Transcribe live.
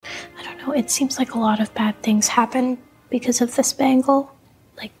know, it seems like a lot of bad things happen because of this bangle.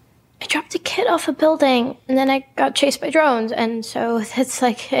 Like, I dropped a kid off a building, and then I got chased by drones, and so it's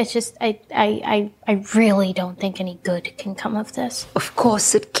like, it's just, I really don't think any good can come of this. Of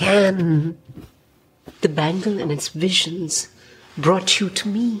course it can. The bangle and its visions brought you to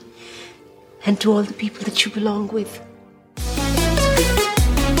me, and to all the people that you belong with.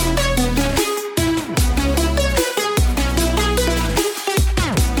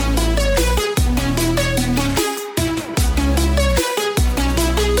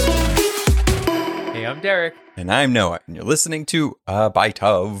 I'm Derek. And I'm Noah, and you're listening to A Bite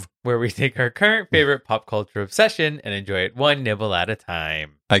Of, where we take our current favorite pop culture obsession and enjoy it one nibble at a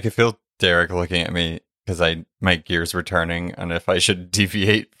time. I could feel Derek looking at me because my gears were turning on if I should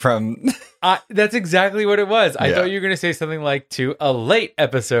deviate from... That's exactly what it was. I thought you were going to say something like to a late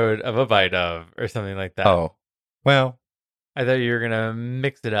episode of A Bite Of or something like that. Oh, well. I thought you were going to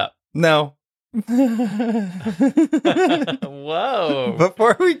mix it up. No. Whoa.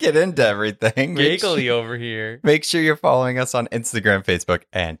 Before we get into everything, giggly over here. Make sure you're following us on Instagram, Facebook,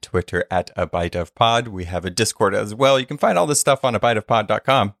 and Twitter at A Bite Of Pod. We have a Discord as well. You can find all this stuff on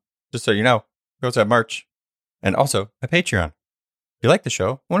abiteofpod.com. Just so you know, we also have merch and also a Patreon. If you like the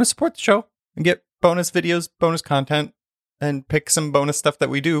show, want to support the show and get bonus videos, bonus content, and pick some bonus stuff that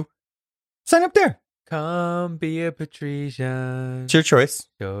we do, sign up there. Come be a patrician. It's your choice.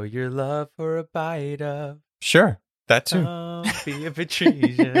 Show your love for a bite of. Sure, that too. Come be a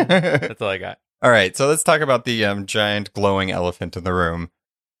patrician. That's all I got. All right, so let's talk about the giant glowing elephant in the room.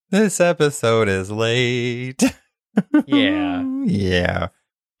 This episode is late. Yeah.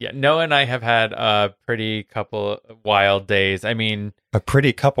 Noah and I have had a pretty couple wild days. I mean, a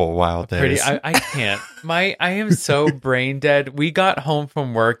pretty couple wild days. I can't. I am so brain dead. We got home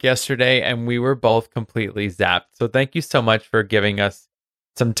from work yesterday and we were both completely zapped. So thank you so much for giving us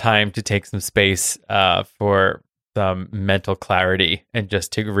some time to take some space for some mental clarity and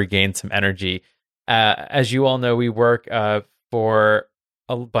just to regain some energy. As you all know, we work for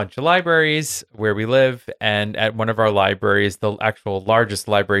a bunch of libraries where we live, and at one of our libraries, the actual largest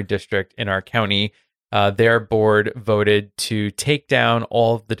library district in our county, their board voted to take down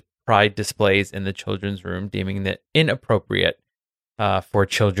all of the pride displays in the children's room, deeming it inappropriate for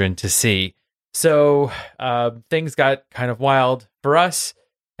children to see. So things got kind of wild for us,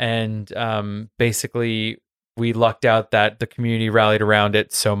 and basically we lucked out that the community rallied around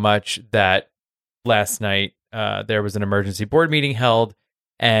it so much that last night there was an emergency board meeting held,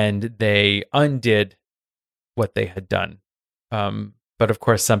 and they undid what they had done. But of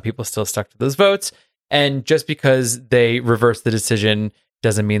course, some people still stuck to those votes. And just because they reversed the decision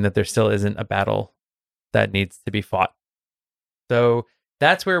doesn't mean that there still isn't a battle that needs to be fought. So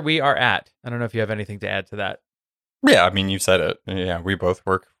that's where we are at. I don't know if you have anything to add to that. Yeah, I mean, you said it. Yeah, we both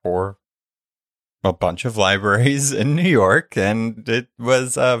work for a bunch of libraries in New York, and it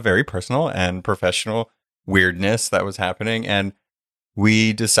was very personal and professional weirdness that was happening. And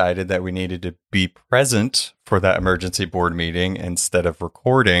we decided that we needed to be present for that emergency board meeting instead of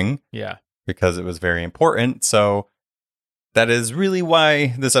recording. Yeah. Because it was very important. So that is really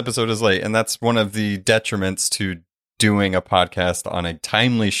why this episode is late. And that's one of the detriments to doing a podcast on a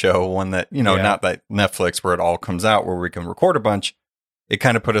timely show, one that, not that Netflix where it all comes out where we can record a bunch. It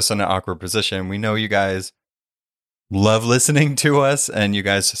kind of put us in an awkward position. We know you guys love listening to us, and you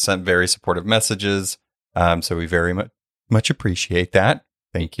guys sent very supportive messages. So we very much appreciate that.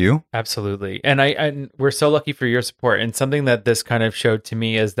 Thank you. Absolutely. And we're so lucky for your support. And something that this kind of showed to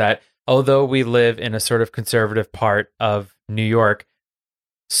me is that although we live in a sort of conservative part of New York,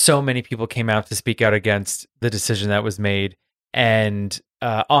 so many people came out to speak out against the decision that was made. And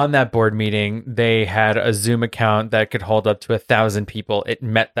on that board meeting, they had a Zoom account that could hold up to 1,000 people. It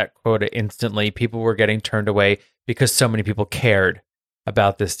met that quota instantly. People were getting turned away because so many people cared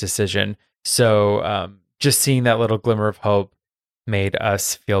about this decision. So just seeing that little glimmer of hope made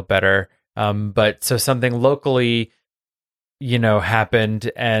us feel better. But so something locally,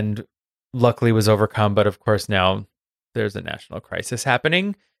 happened and luckily was overcome. But of course, now there's a national crisis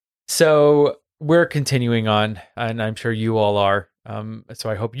happening. So we're continuing on, and I'm sure you all are. So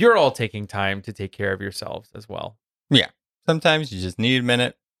I hope you're all taking time to take care of yourselves as well. Yeah. Sometimes you just need a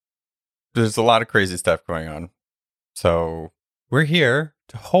minute. There's a lot of crazy stuff going on. So we're here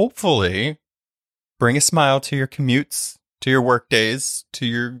to hopefully bring a smile to your commutes, to your work days, to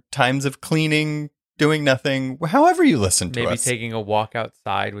your times of cleaning, doing nothing, however you listen to us. Maybe taking a walk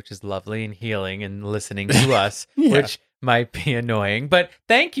outside, which is lovely and healing, and listening to us, which might be annoying, but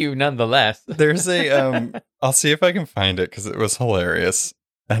thank you nonetheless. There's a, I'll see if I can find it because it was hilarious.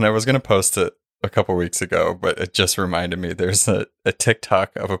 And I was going to post it a couple weeks ago, but it just reminded me. There's a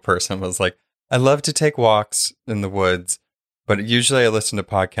TikTok of a person was like, I love to take walks in the woods, but usually I listen to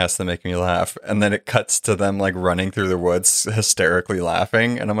podcasts that make me laugh. And then it cuts to them like running through the woods, hysterically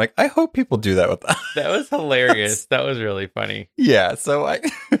laughing. And I'm like, I hope people do that with that. That was hilarious. That was really funny. Yeah. So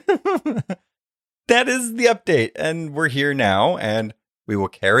that is the update. And we're here now and we will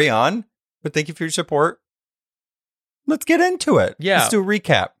carry on. But thank you for your support. Let's get into it. Yeah. Let's do a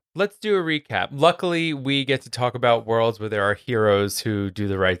recap. Let's do a recap. Luckily, we get to talk about worlds where there are heroes who do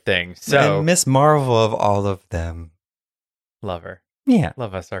the right thing. So, and Miss Marvel of all of them. Love her. Yeah.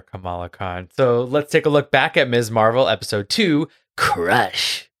 Love us our Kamala Khan. So let's take a look back at Ms. Marvel, episode 2,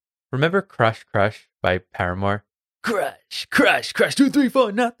 Crush. Remember Crush by Paramore? Crush, 2, 3,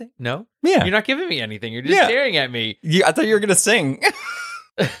 4, nothing. No? Yeah. You're not giving me anything. You're just staring at me. Yeah, I thought you were going to sing.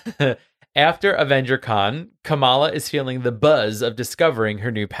 After Avenger Con, Kamala is feeling the buzz of discovering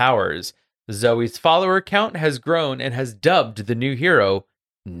her new powers. Zoe's follower count has grown and has dubbed the new hero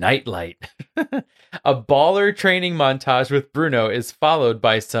Nightlight. A baller training montage with Bruno is followed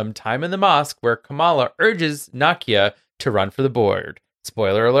by some time in the mosque where Kamala urges Nakia to run for the board.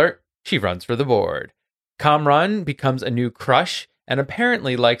 Spoiler alert, she runs for the board. Kamran becomes a new crush and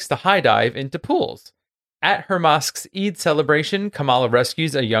apparently likes to high dive into pools. At her mosque's Eid celebration, Kamala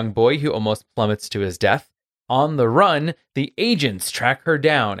rescues a young boy who almost plummets to his death. On the run, the agents track her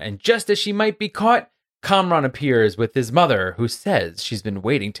down, and just as she might be caught, Kamran appears with his mother, who says she's been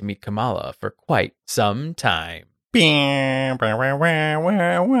waiting to meet Kamala for quite some time. Fancy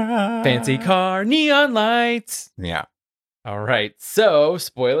car, neon lights. Yeah. All right, so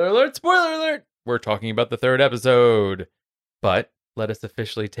spoiler alert, we're talking about the third episode. But let us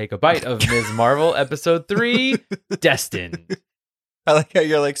officially take a bite of Ms. Marvel, episode 3, Destined. I like how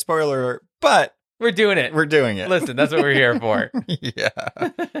you're like, spoiler alert, but we're doing it. We're doing it. Listen, that's what we're here for. Yeah.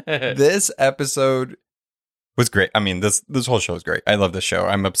 This episode was great. I mean, this whole show is great. I love this show.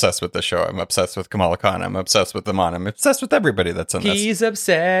 I'm obsessed with this show. I'm obsessed with Kamala Khan. I'm obsessed with Iman. I'm obsessed with everybody that's in this. He's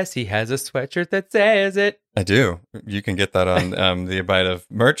obsessed. He has a sweatshirt that says it. I do. You can get that on the Abide of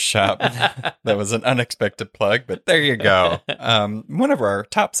merch shop. That was an unexpected plug, but there you go. One of our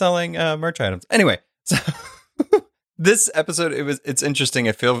top selling merch items. Anyway, so this episode, it's interesting.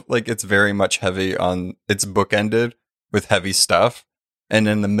 I feel like it's very much heavy on, it's bookended with heavy stuff. And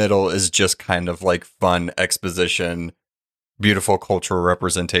in the middle is just kind of like fun exposition, beautiful cultural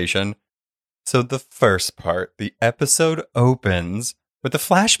representation. So the first part, the episode opens with a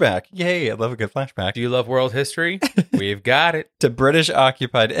flashback. Yay, I love a good flashback. Do you love world history? We've got it. To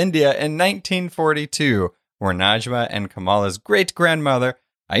British-occupied India in 1942, where Najma and Kamala's great-grandmother,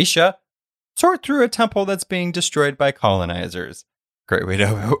 Aisha, sort through a temple that's being destroyed by colonizers. Great way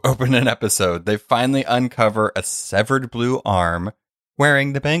to open an episode. They finally uncover a severed blue arm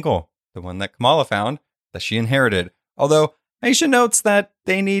wearing the bangle, the one that Kamala found, that she inherited. Although Aisha notes that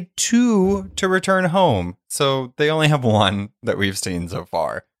they need 2 to return home, so they only have 1 that we've seen so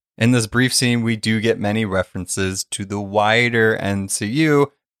far. In this brief scene, we do get many references to the wider NCU,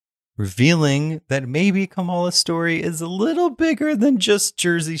 revealing that maybe Kamala's story is a little bigger than just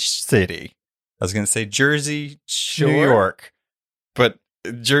Jersey City. I was going to say Jersey, New York, but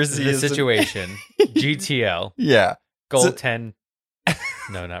Jersey The is situation. GTL. Yeah. Gold 10.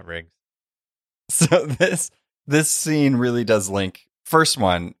 No, not rigs. So this scene really does link. First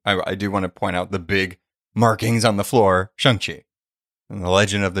one, I do want to point out the big markings on the floor, Shang-Chi, and the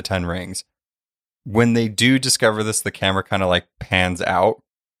Legend of the Ten Rings. When they do discover this, the camera kind of like pans out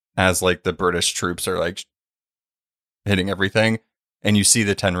as like the British troops are like hitting everything, and you see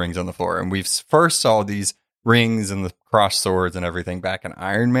the 10 rings on the floor. And we first saw these rings and the cross swords and everything back in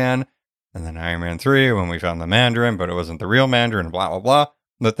Iron Man, and then Iron Man 3 when we found the Mandarin, but it wasn't the real Mandarin, blah, blah, blah.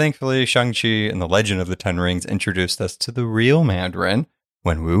 But thankfully, Shang-Chi and the Legend of the Ten Rings introduced us to the real Mandarin,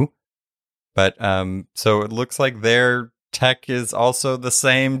 Wenwu. But so it looks like their tech is also the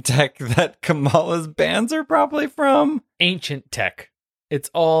same tech that Kamala's bands are probably from. Ancient tech. It's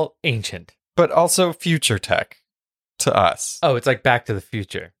all ancient. But also future tech to us. Oh, it's like Back to the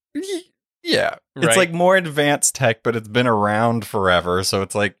Future. Yeah. Right. It's like more advanced tech, but it's been around forever. So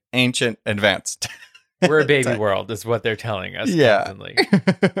it's like ancient advanced. We're a baby world is what they're telling us. Yeah. Constantly.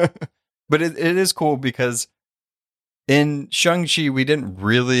 But it is cool because in Shang-Chi, we didn't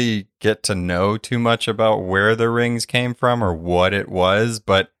really get to know too much about where the rings came from or what it was.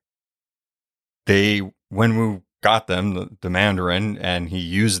 But when we got them, the Mandarin, and he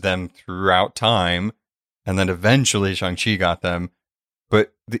used them throughout time. And then eventually Shang-Chi got them.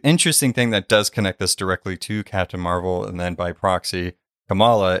 But the interesting thing that does connect this directly to Captain Marvel and then by proxy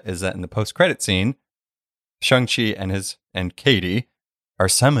Kamala is that in the post-credit scene, Shang-Chi and Katie are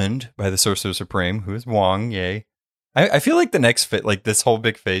summoned by the Sorcerer Supreme, who is Wong. Yay! I feel like the next this whole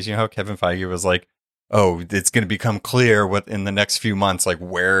big phase. You know how Kevin Feige was like, "Oh, it's going to become clear what in the next few months, like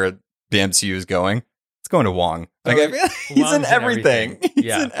where the MCU is going." It's going to Wong. Like he's in everything.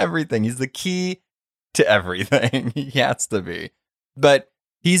 He's in everything. He's the key to everything. He has to be. But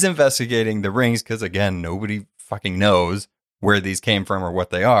he's investigating the rings because, again, nobody fucking knows where these came from or what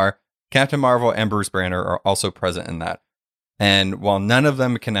they are. Captain Marvel and Bruce Banner are also present in that. And while none of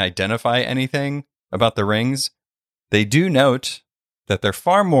them can identify anything about the rings, they do note that they're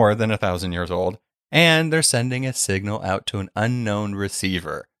far more than 1,000 years old, and they're sending a signal out to an unknown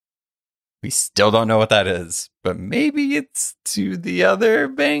receiver. We still don't know what that is, but maybe it's to the other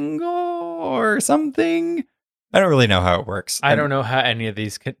bangle or something. I don't really know how it works. I don't know how any of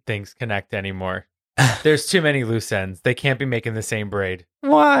these things connect anymore. There's too many loose ends. They can't be making the same braid.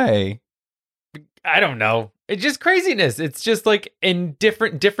 Why? I don't know. It's just craziness. It's just like in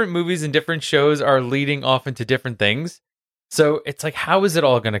different movies and different shows are leading off into different things. So it's like, how is it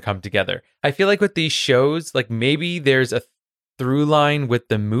all going to come together? I feel like with these shows, like maybe there's a through line with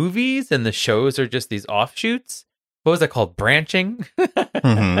the movies and the shows are just these offshoots. What was that called? Branching?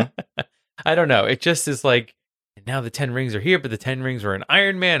 Mm-hmm. I don't know. It just is like, now the 10 rings are here, but the 10 rings were in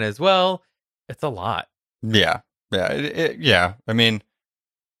Iron Man as well. It's a lot. Yeah. Yeah. I mean,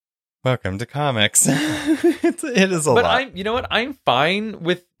 welcome to comics. It is a lot. You know what? I'm fine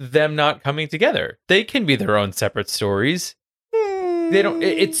with them not coming together. They can be their own separate stories. They don't.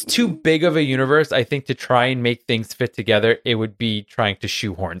 It's too big of a universe. I think to try and make things fit together, it would be trying to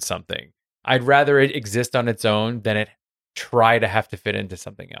shoehorn something. I'd rather it exist on its own than it try to have to fit into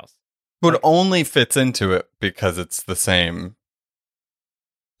something else. But it only fits into it because it's the same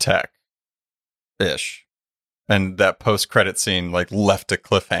tech-ish. And that post-credit scene like left a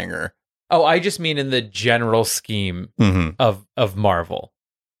cliffhanger. Oh, I just mean in the general scheme of Marvel.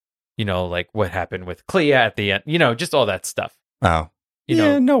 You know, like what happened with Clea at the end. You know, just all that stuff. Oh.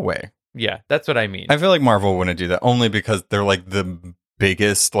 No way. Yeah, that's what I mean. I feel like Marvel wouldn't do that only because they're like the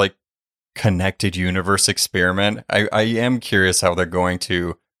biggest like connected universe experiment. I am curious how they're going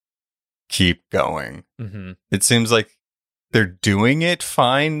to keep going. Mm-hmm. It seems like they're doing it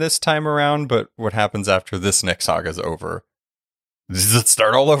fine this time around, but what happens after this next saga is over? Let's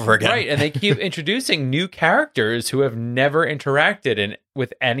start all over again. Right, and they keep introducing new characters who have never interacted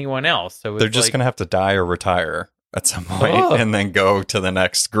with anyone else. So they're just going to have to die or retire at some point and then go to the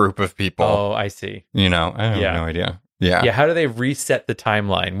next group of people. Oh, I see. You know, I have no idea. Yeah. Yeah, how do they reset the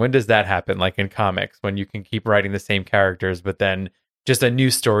timeline? When does that happen? Like in comics, when you can keep writing the same characters, but then just a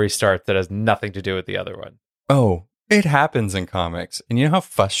new story starts that has nothing to do with the other one. Oh, it happens in comics. And you know how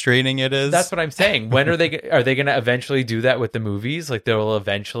frustrating it is? That's what I'm saying. When are they going to eventually do that with the movies? Like there will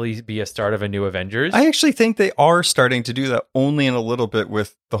eventually be a start of a new Avengers? I actually think they are starting to do that only in a little bit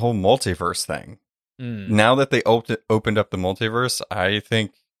with the whole multiverse thing. Now that they opened up the multiverse, I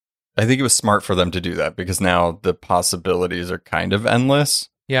think it was smart for them to do that because now the possibilities are kind of endless.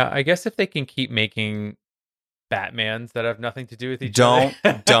 Yeah, I guess if they can keep making Batmans that have nothing to do with each other.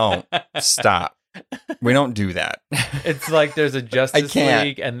 Don't stop. We don't do that. It's like there's a Justice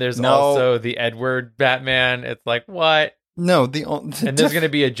League and there's also the Edward Batman. It's like, what? No, and there's going to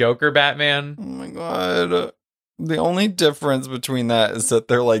be a Joker Batman. Oh my God. The only difference between that is that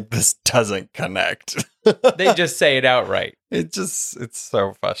they're like, this doesn't connect. They just say it outright. It's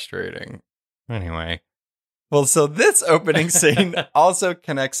so frustrating. Anyway. Well, so this opening scene also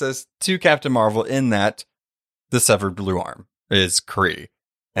connects us to Captain Marvel in that the severed blue arm is Kree.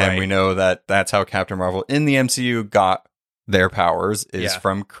 And we know that that's how Captain Marvel in the MCU got their powers is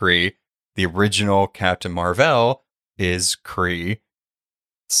from Kree. The original Captain Marvel is Kree.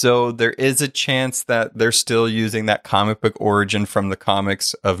 So there is a chance that they're still using that comic book origin from the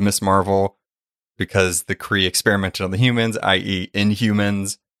comics of Miss Marvel because the Kree experimented on the humans, i.e.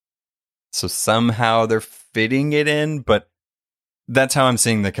 Inhumans. So somehow they're fitting it in, but that's how I'm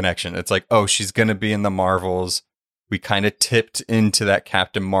seeing the connection. It's like, oh, she's going to be in the Marvels. We kind of tipped into that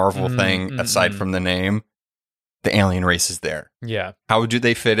Captain Marvel thing aside from the name. The alien race is there. Yeah. How do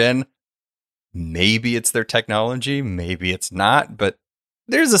they fit in? Maybe it's their technology. Maybe it's not, but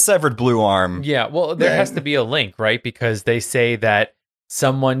there's a severed blue arm. Yeah, well, there has to be a link, right? Because they say that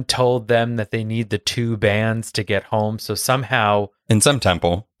someone told them that they need the 2 bands to get home. So somehow... in some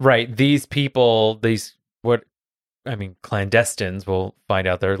temple. Right. These people, clandestines, we'll find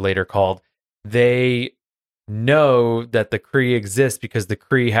out they're later called. They know that the Kree exists because the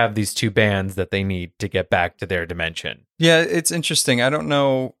Kree have these 2 bands that they need to get back to their dimension. Yeah, it's interesting. I don't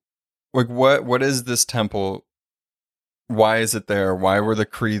know, like, what is this temple? Why is it there? Why were the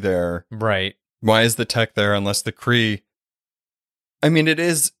Kree there? Right. Why is the tech there unless the Kree I mean,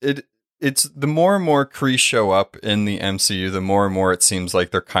 it's the more and more Kree show up in the MCU, the more and more it seems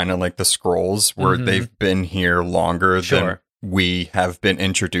like they're kind of like the Skrulls, where they've been here longer than we have been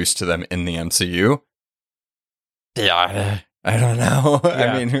introduced to them in the MCU. Yeah, I don't know.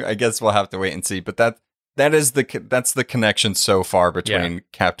 Yeah. I mean, I guess we'll have to wait and see. But that's the connection so far between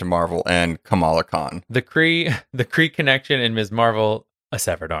Captain Marvel and Kamala Khan. The Kree connection and Ms. Marvel, a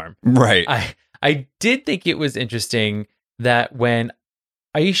severed arm. Right. I did think it was interesting that when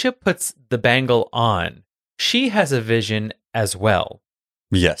Aisha puts the bangle on, she has a vision as well.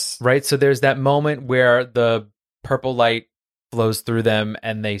 Yes. Right? So there's that moment where the purple light flows through them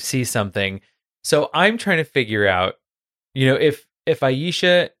and they see something. So I'm trying to figure out, if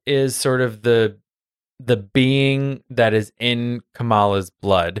Aisha is sort of the being that is in Kamala's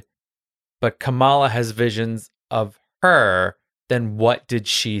blood, but Kamala has visions of her, then what did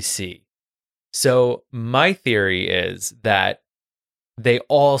she see? So my theory is that they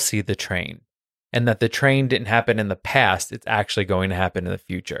all see the train, and that the train didn't happen in the past. It's actually going to happen in the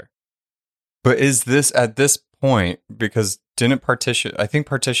future. But is this at this point, because didn't partition, I think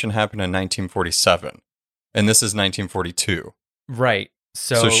partition happened in 1947, and this is 1942. Right.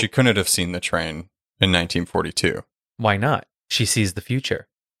 So she couldn't have seen the train in 1942. Why not? She sees the future.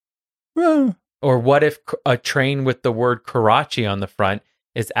 Well, or what if a train with the word Karachi on the front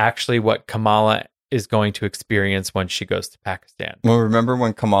is actually what Kamala is going to experience once she goes to Pakistan? Well, remember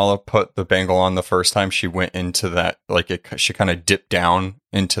when Kamala put the bangle on the first time, she went into that, she kind of dipped down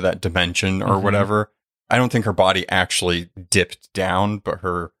into that dimension or whatever. I don't think her body actually dipped down, but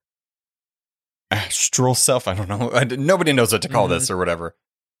her astral self, I don't know. Nobody knows what to call this or whatever.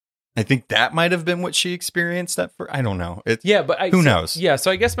 I think that might have been what she experienced at first. I don't know. Who knows? Yeah,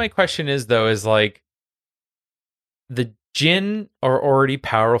 so I guess my question is, though, is like, the Jinn are already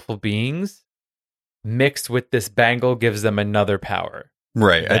powerful beings, mixed with this bangle gives them another power.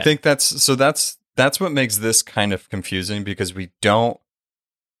 Right. Then. I think that's what makes this kind of confusing, because we don't,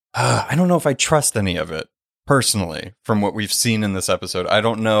 I don't know if I trust any of it personally from what we've seen in this episode. I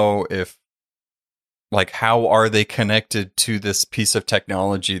don't know if, how are they connected to this piece of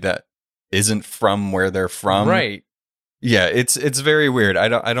technology that isn't from where they're from? Right. Yeah, it's very weird. I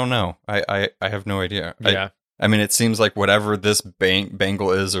don't know. I have no idea. Yeah. I mean, it seems like whatever this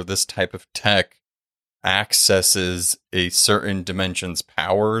bangle is, or this type of tech, accesses a certain dimension's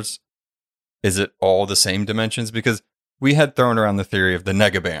powers. Is it all the same dimensions? Because we had thrown around the theory of the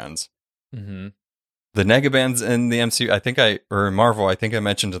negabands. Mm-hmm. The negabands in the MCU, or in Marvel, I think I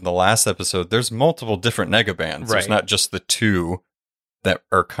mentioned in the last episode, there's multiple different negabands. Right. There's not just the two that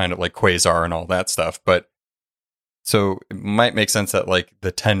are kind of like Quasar and all that stuff. But so it might make sense that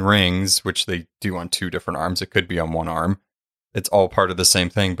the 10 rings, which they do on 2 different arms, it could be on 1 arm. It's all part of the same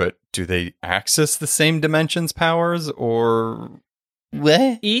thing, but do they access the same dimensions powers, or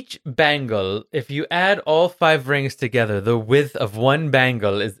what? Each bangle, if you add all 5 rings together, the width of one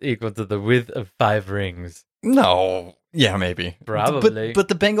bangle is equal to the width of 5 rings. No. Yeah, maybe. Probably. But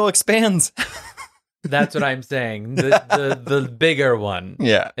the bangle expands. That's what I'm saying. The bigger one.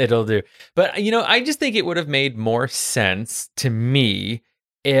 Yeah. It'll do. But, I just think it would have made more sense to me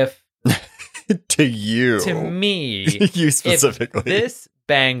if... To you. To me. You specifically. If this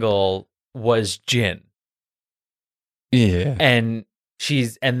bangle was Jinn. Yeah. And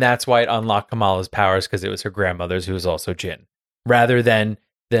that's why it unlocked Kamala's powers, because it was her grandmother's, who was also Jinn. Rather than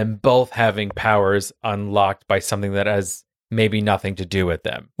them both having powers unlocked by something that has maybe nothing to do with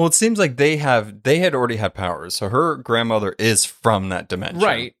them. Well, it seems like they had already had powers. So her grandmother is from that dimension.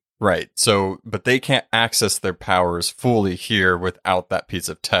 Right. Right. So, but they can't access their powers fully here without that piece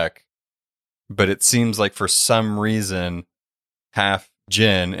of tech. But it seems like for some reason, half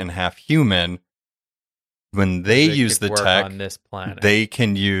Jinn and half human, when they use the tech on this planet, they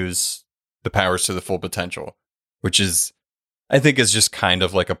can use the powers to the full potential, which is, I think, is just kind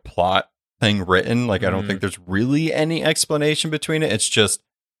of like a plot thing written. I don't think there's really any explanation between it. It's just,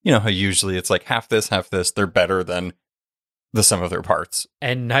 how usually it's half this, they're better than the sum of their parts.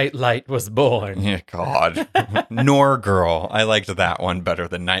 And Nightlight was born. Yeah, God. Nor Girl. I liked that one better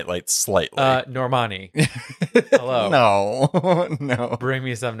than Nightlight slightly. Normani. Hello. No. Bring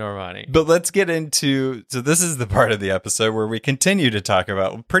me some Normani. But let's get into... So this is the part of the episode where we continue to talk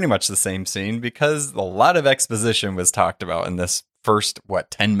about pretty much the same scene, because a lot of exposition was talked about in this first,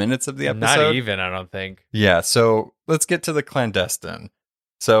 10 minutes of the episode? Not even, I don't think. Yeah, so let's get to the clandestine.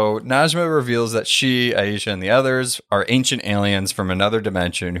 So Najma reveals that she, Aisha, and the others are ancient aliens from another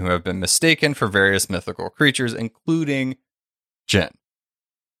dimension who have been mistaken for various mythical creatures, including Jinn.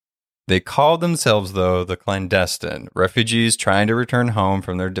 They call themselves, though, the clandestine, refugees trying to return home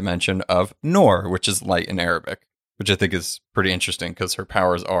from their dimension of Noor, which is light in Arabic. which I think is pretty interesting because her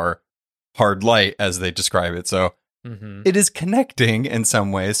powers are hard light as they describe it. So it is connecting in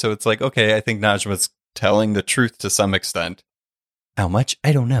some way. So it's like, okay, I think Najma's telling the truth to some extent. How much?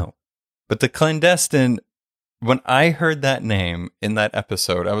 I don't know. But the clandestine, when I heard that name in that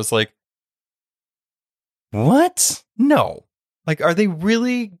episode, I was like, what? No. Like, are they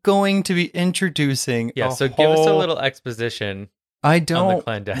really going to be introducing give us a little exposition. I don't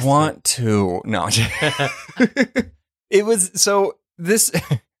want to. No. It was, so this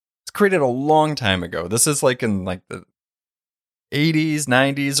it's created a long time ago. This is like in like the 80s,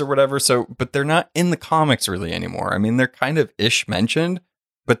 90s or whatever. So, but they're not in the comics really anymore. I mean, they're kind of ish mentioned,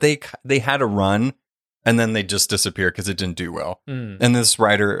 but they had a run and then they just disappeared because it didn't do well. And this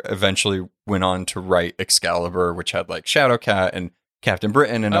writer eventually went on to write Excalibur, which had like Shadowcat and Captain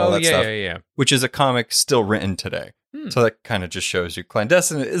Britain and all that stuff, which is a comic still written today. So that kind of just shows you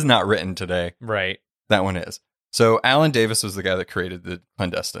Clandestine is not written today. Right. That one is. So Alan Davis was the guy that created the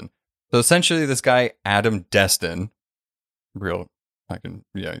Clandestine. So essentially this guy, Adam Destin, very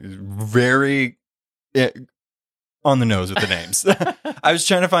on the nose with the names. I was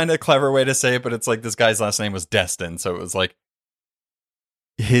trying to find a clever way to say it, but it's like this guy's last name was Destin. So it was like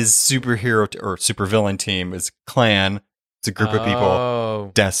his superhero or supervillain team is Clan. It's a group of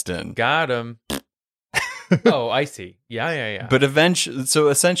people. Destin. Got him. Oh, I see. Yeah. But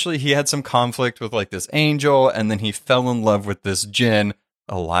essentially he had some conflict with like this angel, and then he fell in love with this djinn,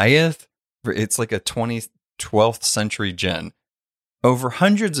 Eliath. It's like a 12th century djinn. Over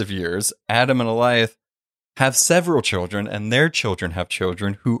hundreds of years, Adam and Eliath have several children, and their children have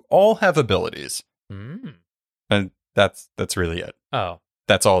children who all have abilities. And that's really it. Oh.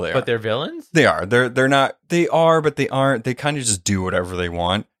 That's all they are. But they're villains? They are. They're not. They are, but they aren't. They kind of just do whatever they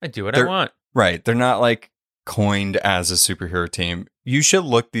want. I do what I want. Right. They're not like coined as a superhero team. You should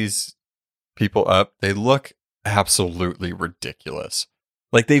look these people up. They look absolutely ridiculous.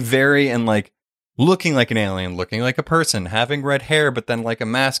 Like they vary in like looking like an alien, looking like a person, having red hair, but then like a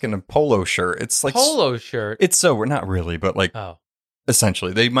mask and a polo shirt. It's like polo shirt. It's so we're not really, but like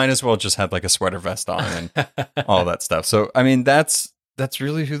essentially they might as well just had like a sweater vest on and all that stuff. So I mean that's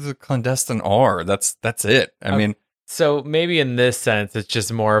really who the clandestine are. That's it. I mean, so maybe in this sense it's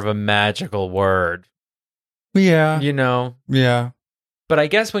just more of a magical word. Yeah. You know? Yeah. But I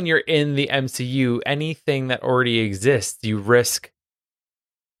guess when you're in the MCU, anything that already exists, you risk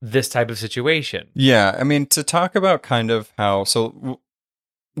this type of situation. Yeah. I mean, to talk about kind of how, so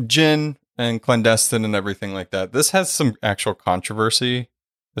Jinn and clandestine and everything like that, this has some actual controversy.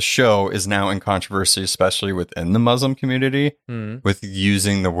 The show is now in controversy, especially within the Muslim community, with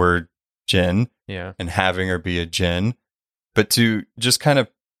using the word Jinn and having her be a Jinn. But to just kind of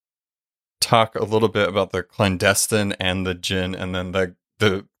talk a little bit about the clandestine and the Jinn and then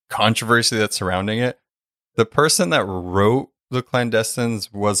the controversy that's surrounding it. The person that wrote the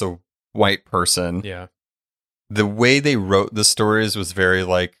clandestines was a white person. Yeah. The way they wrote the stories was very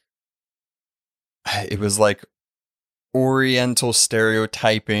like, it was like Oriental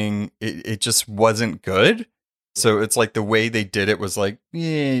stereotyping. It just wasn't good. So it's like the way they did it was like,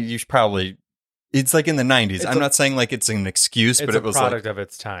 yeah, you should probably. It's like in the 90s. I'm not saying like it's an excuse, but it was like, product of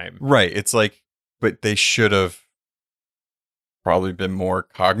its time. Right. It's like, but they should have probably been more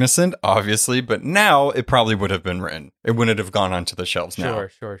cognizant, obviously. But now it probably would have been written. It wouldn't have gone onto the shelves now.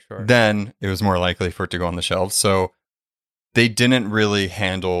 Sure. Then it was more likely for it to go on the shelves. So they didn't really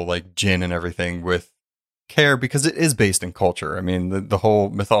handle like Jinn and everything with care because it is based in culture. I mean, the whole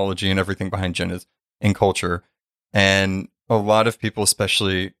mythology and everything behind Jinn is in culture. And a lot of people,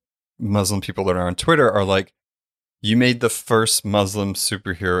 especially Muslim people that are on Twitter, are like, you made the first Muslim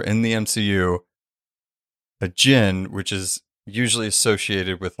superhero in the MCU a Jinn, which is usually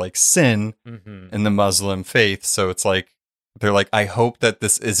associated with like sin in the Muslim faith. So it's like, they're like, I hope that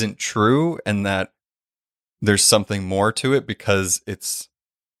this isn't true and that there's something more to it because it's,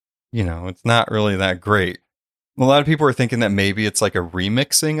 you know, it's not really that great. A lot of people are thinking that maybe it's like a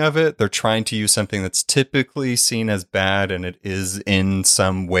remixing of it. They're trying to use something that's typically seen as bad and it is in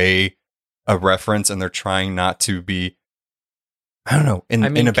some way a reference, and they're trying not to be, I don't know,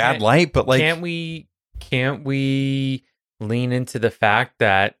 in a bad light, but like, can't we lean into the fact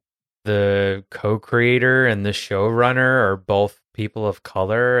that the co-creator and the showrunner are both people of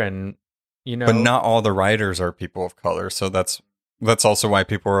color, and you know, but not all the writers are people of color. So that's also why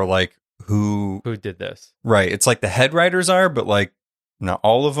people are like, who did this? Right. It's like the head writers are, but like not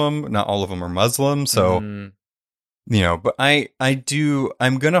all of them are Muslim. So, you know, but I'm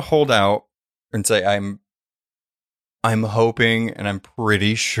going to hold out and say I'm hoping and I'm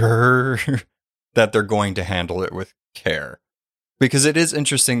pretty sure that they're going to handle it with care, because it is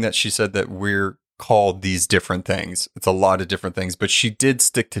interesting that she said that we're called these different things. It's a lot of different things, but she did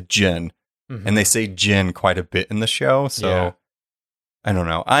stick to Jin, and they say Jin quite a bit in the show. So I don't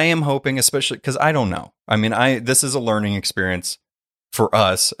know. I am hoping, especially because I don't know. I mean, this is a learning experience for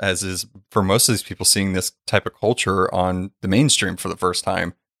us, as is for most of these people seeing this type of culture on the mainstream for the first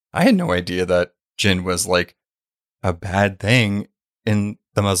time. I had no idea that Jin was like a bad thing in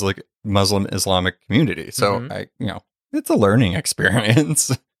the Muslim Islamic community. So it's a learning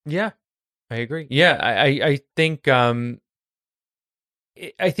experience. Yeah, I agree. Yeah, I think it's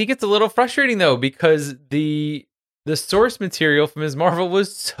a little frustrating though, because the source material from Ms. Marvel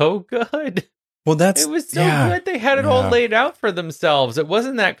was so good. Well, it was so good. They had it all laid out for themselves. It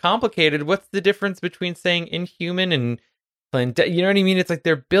wasn't that complicated. What's the difference between saying Inhuman and you know what I mean? It's like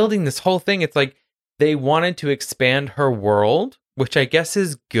they're building this whole thing. It's like they wanted to expand her world, which I guess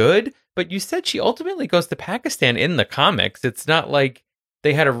is good. But you said she ultimately goes to Pakistan in the comics. It's not like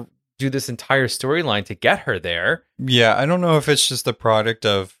they had to do this entire storyline to get her there. Yeah, I don't know if it's just a product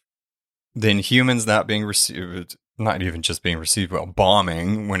of the Inhumans not being received, not even just being received well,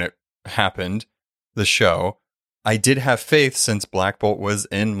 bombing when it happened, the show. I did have faith since Black Bolt was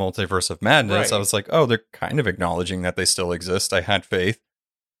in Multiverse of Madness. Right. I was like, oh, they're kind of acknowledging that they still exist. I had faith.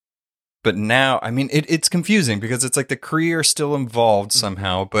 But now, I mean, it's confusing because it's like the Kree are still involved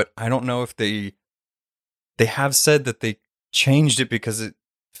somehow, but I don't know if they have said that they changed it because it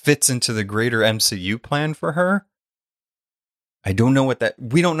fits into the greater MCU plan for her. We don't know what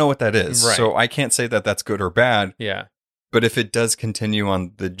that is. Right. So I can't say that that's good or bad. Yeah. But if it does continue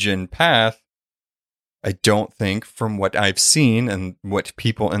on the Jin path, I don't think, from what I've seen and what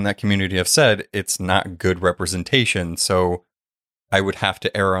people in that community have said, it's not good representation. So I would have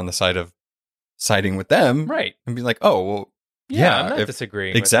to err on the side of siding with them. Right. And be like, oh, well, yeah. I'm not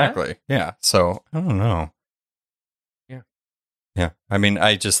disagreeing exactly. with that. Yeah. So I don't know. Yeah. Yeah. I mean,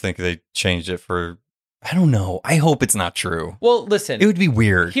 I just think they changed it for, I don't know. I hope it's not true. Well, listen. It would be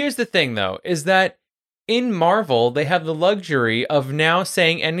weird. Here's the thing, though, is that in Marvel, they have the luxury of now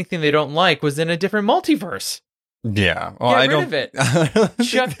saying anything they don't like was in a different multiverse. Yeah. Well, Get rid of it.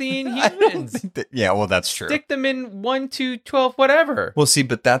 Chuck the Inhumans. Yeah, well, that's true. Stick them in 1 to 12, whatever. Well, see,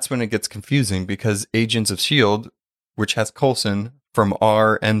 but that's when it gets confusing because Agents of S.H.I.E.L.D., which has Coulson from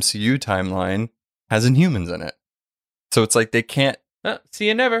our MCU timeline, has Inhumans in it. So it's like they can't... see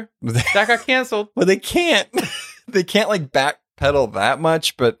you never. That got canceled. Well, they can't. They can't like backpedal that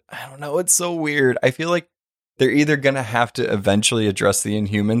much, but I don't know. It's so weird. I feel like they're either going to have to eventually address the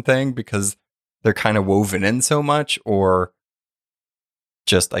Inhuman thing because they're kind of woven in so much, or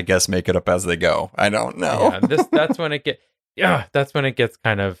just, I guess, make it up as they go. I don't know. Yeah, that's when it gets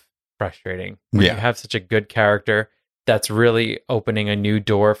kind of frustrating. When you have such a good character that's really opening a new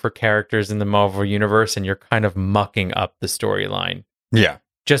door for characters in the Marvel universe, and you're kind of mucking up the storyline. Yeah.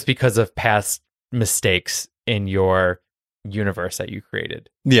 Just because of past mistakes in your universe that you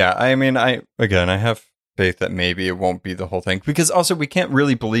created. Yeah, I mean, I have faith that maybe it won't be the whole thing, because also we can't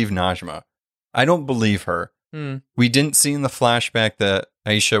really believe Najma. I don't believe her. We didn't see in the flashback that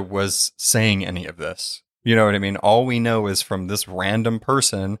Aisha was saying any of this. You know what I mean? All we know is from this random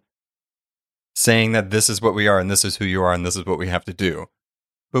person saying that this is what we are and this is who you are and this is what we have to do.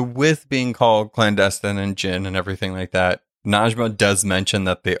 But with being called clandestine and Jinn and everything like that, Najma does mention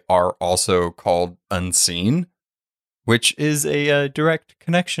that they are also called unseen, which is a direct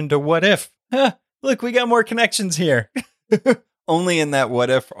connection to What If. Look, we got more connections here. Only in that What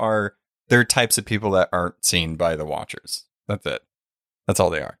If they're types of people that aren't seen by the Watchers. That's it. That's all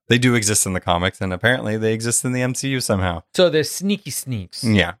they are. They do exist in the comics, and apparently they exist in the MCU somehow. So they're sneaky sneaks.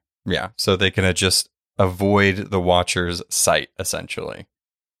 Yeah. Yeah. So they can just avoid the Watchers' sight, essentially.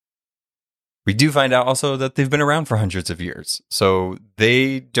 We do find out also that they've been around for hundreds of years. So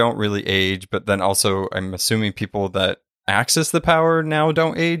they don't really age, but then also I'm assuming people that access the power now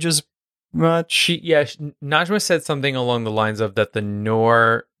don't age as much. Najma said something along the lines of that the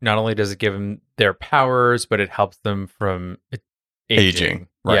Noor, not only does it give them their powers, but it helps them from aging.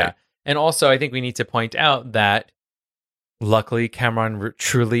 Right. Yeah. And also, I think we need to point out that luckily Cameron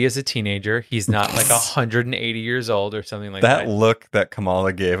truly is a teenager. He's not like 180 years old or something like that. That look that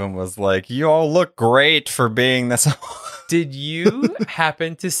Kamala gave him was like, you all look great for being this. Did you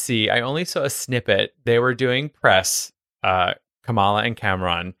happen to see, I only saw a snippet, they were doing press, Kamala and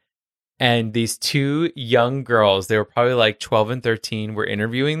Cameron, and these two young girls, they were probably like 12 and 13, were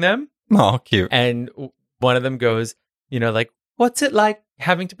interviewing them. Oh, cute. And one of them goes, like, what's it like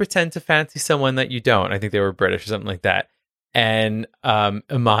having to pretend to fancy someone that you don't? I think they were British or something like that. And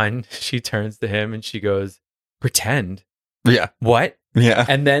Iman, she turns to him and she goes, pretend? Yeah. What? Yeah.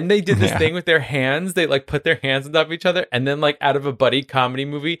 And then they did this thing with their hands. They like put their hands on top of each other. And then like out of a buddy comedy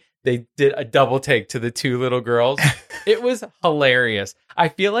movie, they did a double take to the two little girls. It was hilarious. I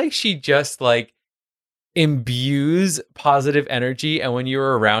feel like she just like imbues positive energy, and when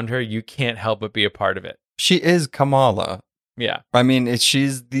you're around her, you can't help but be a part of it. She is Kamala. Yeah. I mean,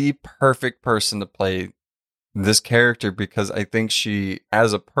 she's the perfect person to play this character because I think she,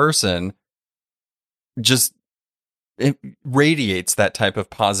 as a person, just it radiates that type of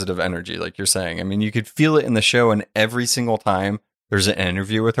positive energy, like you're saying. I mean, you could feel it in the show, and every single time there's an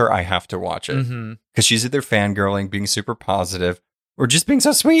interview with her, I have to watch it because she's either fangirling, being super positive, or just being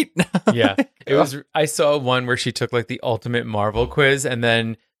so sweet. Yeah, it was. I saw one where she took like the ultimate Marvel quiz, and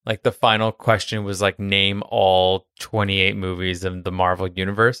then like the final question was like name all 28 movies of the Marvel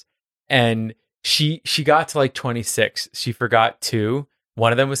universe, and she got to like 26. She forgot 2.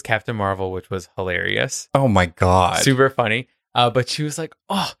 One of them was Captain Marvel, which was hilarious. Oh my God. Super funny. But she was like,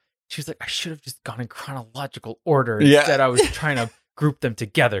 I should have just gone in chronological order. Instead, I was trying to group them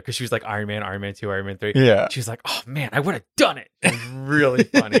together because she was like Iron Man 2, Iron Man 3. Yeah. She was like, oh man, I would have done it. It was really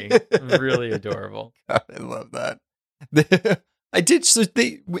funny. Really adorable. God, I love that. I did. So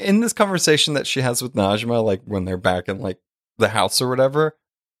in this conversation that she has with Najma, like when they're back in like the house or whatever,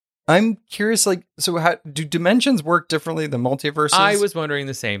 I'm curious, like, so how do dimensions work differently than multiverses? I was wondering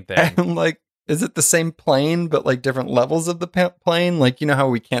the same thing. And like, is it the same plane, but like different levels of the plane? Like, you know how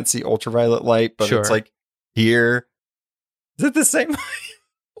we can't see ultraviolet light, but it's like here. Is it the same?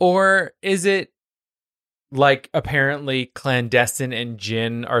 Or is it like apparently clandestine and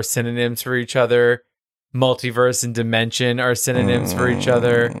Jinn are synonyms for each other? Multiverse and dimension are synonyms for each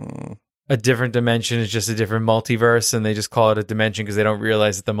other. A different dimension is just a different multiverse, and they just call it a dimension because they don't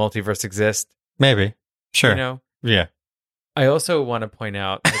realize that the multiverse exists. Maybe. Sure. You know? Yeah. I also want to point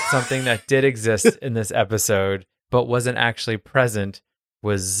out that something that did exist in this episode, but wasn't actually present,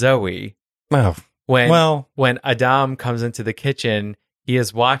 was Zoe. Oh. When Adam comes into the kitchen, he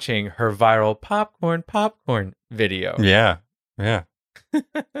is watching her viral popcorn video. Yeah. Yeah.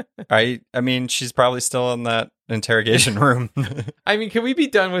 I mean, she's probably still in that interrogation room. I mean, can we be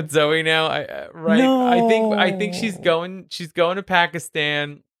done with Zoe now? Right? No. I think she's going to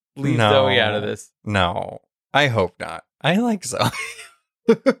Pakistan. Leave Zoe out of this. No, I hope not. I like Zoe.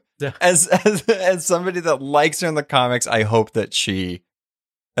 as somebody that likes her in the comics, I hope that she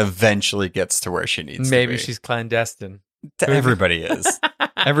eventually gets to where she needs to be. Maybe she's clandestine. Everybody is.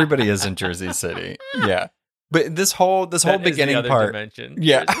 Everybody is in Jersey City. Yeah. But this whole beginning part, dimension.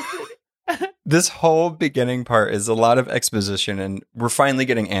 Yeah, this whole beginning part is a lot of exposition, and we're finally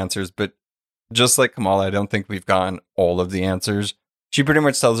getting answers. But just like Kamala, I don't think we've gotten all of the answers. She pretty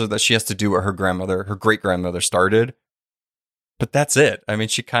much tells her that she has to do what her great grandmother started. But that's it. I mean,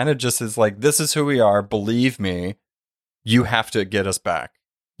 she kind of just is like, "This is who we are. Believe me, you have to get us back."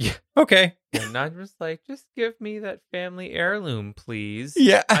 Yeah. Okay. And not just like, just give me that family heirloom, please.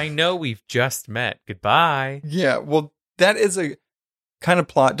 Yeah. I know we've just met. Goodbye. Yeah. Well, that is a kind of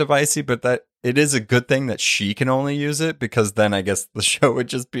plot devicey, but that it is a good thing that she can only use it, because then I guess the show would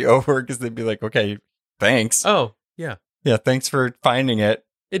just be over because they'd be like, okay, thanks. Oh, yeah. Yeah. Thanks for finding it.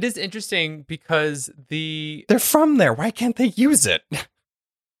 It is interesting because they're from there. Why can't they use it?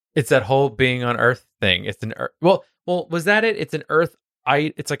 It's that whole being on Earth thing. It's an Earth. Well, was that it? It's an Earth.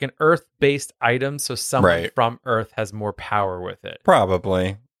 It's like an Earth-based item, so someone from Earth has more power with it.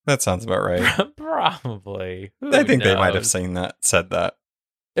 Probably. That sounds about right. Probably. I think they might have said that.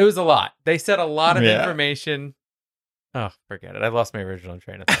 It was a lot. They said a lot of information. Oh, forget it. I lost my original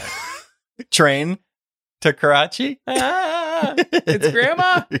train of thought. Train to Karachi? It's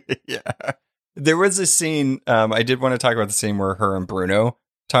Grandma? Yeah. There was a scene, I did want to talk about the scene where her and Bruno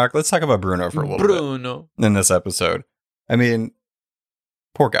talk. Let's talk about Bruno for a little bit in this episode. I mean,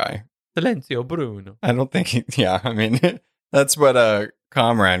 poor guy. Silencio, Bruno. I don't think I mean, that's what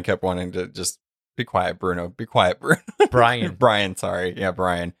Comrade kept wanting to just be quiet, Bruno. Be quiet, Bruno. Brian, sorry. Yeah,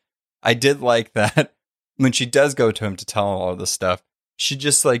 Brian. I did like that when she does go to him to tell him all of this stuff, she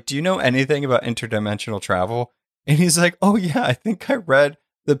just like, do you know anything about interdimensional travel? And he's like, oh yeah, I think I read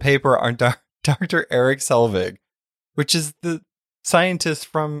the paper on Dr. Eric Selvig, which is the scientist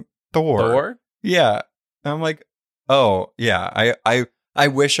from Thor? Yeah. And I'm like, oh yeah, I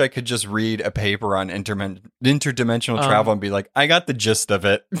wish I could just read a paper on interdimensional travel and be like, I got the gist of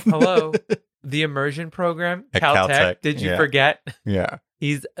it. Hello. The immersion program, at Caltech. Did you forget? Yeah.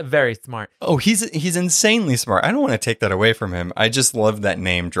 He's very smart. Oh, he's insanely smart. I don't want to take that away from him. I just love that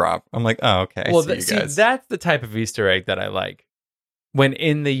name drop. I'm like, oh, okay. I see you guys. That's the type of Easter egg that I like. When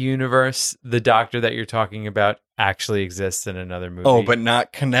in the universe, the doctor that you're talking about actually exists in another movie. Oh, but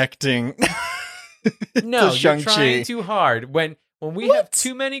not connecting. No, you're trying too hard. When we have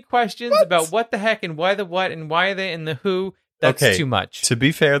too many questions about what the heck and why the what and why they and the who, That's too much. To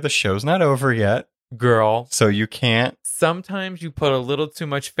be fair, the show's not over yet. Girl. So you can't. Sometimes you put a little too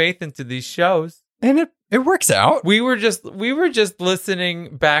much faith into these shows. And it works out. We were just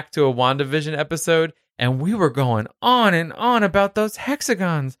listening back to a WandaVision episode, and we were going on and on about those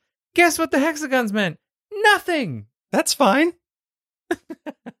hexagons. Guess what the hexagons meant? Nothing. That's fine.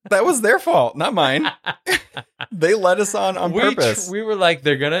 That was their fault, not mine. They let us on purpose. We were like,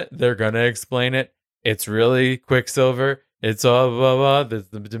 they're gonna explain it. It's really Quicksilver. It's all blah blah. There's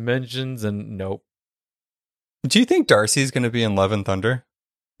the dimensions, and nope. Do you think Darcy's going to be in Love and Thunder?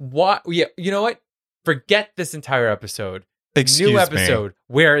 What? Yeah, you know what? Forget this entire episode. Excuse New episode. Me.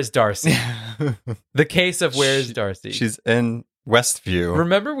 Where is Darcy? The case of where is Darcy? She's in Westview.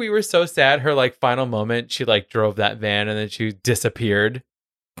 Remember, we were so sad. Her final moment, she drove that van and then she disappeared.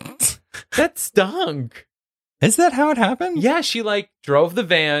 That stunk. Is that how it happened? Yeah, she drove the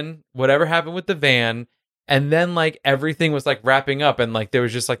van. Whatever happened with the van, and then everything was wrapping up, and there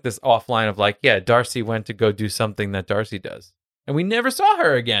was just this offline of yeah, Darcy went to go do something that Darcy does, and we never saw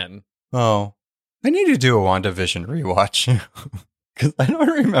her again. Oh, I need to do a WandaVision rewatch because I don't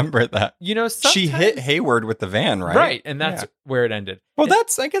remember that. She hit Hayward with the van, right? Right, and that's where it ended. Well,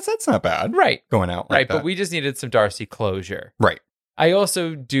 I guess that's not bad. Right. Going out right, that. But we just needed some Darcy closure. Right. I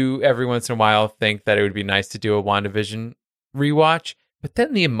also do every once in a while think that it would be nice to do a WandaVision rewatch, but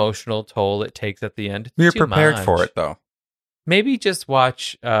then the emotional toll it takes at the end. You're prepared for it, though. Maybe just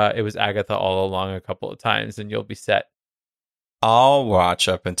watch It Was Agatha All Along a couple of times and you'll be set. I'll watch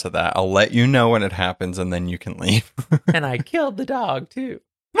up into that. I'll let you know when it happens, and then you can leave. And I killed the dog, too.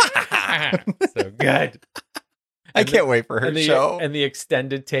 So good. I can't wait for her show. And the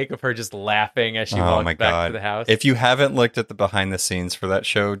extended take of her just laughing as she walks back to the house. If you haven't looked at the behind the scenes for that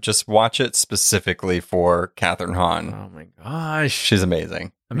show, just watch it specifically for Catherine Hahn. Oh my gosh. She's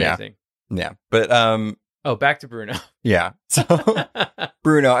amazing. Amazing. Yeah. But back to Bruno. Yeah. So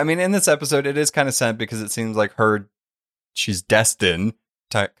Bruno, I mean, in this episode, it is kind of sad because it seems like she's destined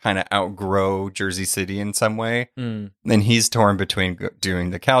to kind of outgrow Jersey City in some way. And he's torn between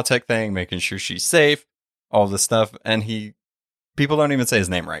doing the Caltech thing, making sure she's safe, all this stuff, and people don't even say his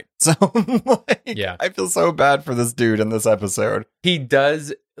name right. So yeah, I feel so bad for this dude in this episode. He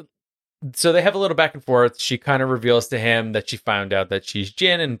does. So they have a little back and forth. She kind of reveals to him that she found out that she's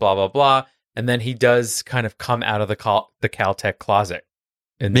Jin and blah blah blah, and then he does kind of come out of the Caltech closet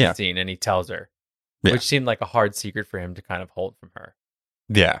in the scene, and he tells her, which seemed like a hard secret for him to kind of hold from her.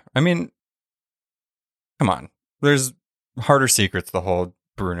 Yeah, I mean, come on, there's harder secrets to hold,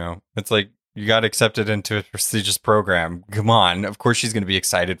 Bruno. It's like, you got accepted into a prestigious program. Come on. Of course she's going to be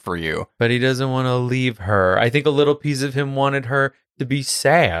excited for you. But he doesn't want to leave her. I think a little piece of him wanted her to be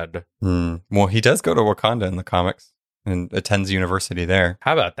sad. Well, he does go to Wakanda in the comics and attends university there.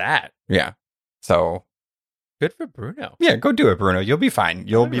 How about that? Yeah. So. Good for Bruno. Yeah, go do it, Bruno. You'll be fine.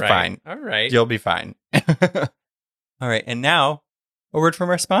 You'll be fine. All right. You'll be fine. All right. And now, a word from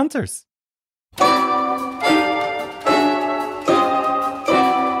our sponsors.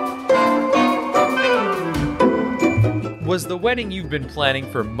 Was the wedding you've been planning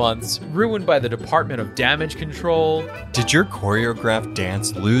for months ruined by the Department of Damage Control? Did your choreographed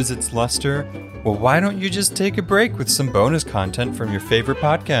dance lose its luster? Well, why don't you just take a break with some bonus content from your favorite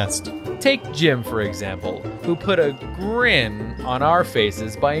podcast? Take Jim, for example, who put a grin on our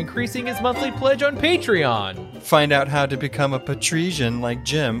faces by increasing his monthly pledge on Patreon. Find out how to become a patrician like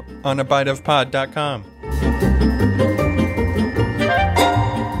Jim on abiteofpod.com.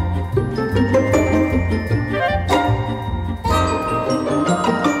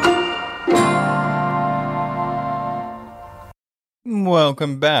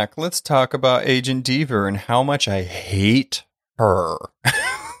 Welcome back. Let's talk about Agent Deaver and how much I hate her.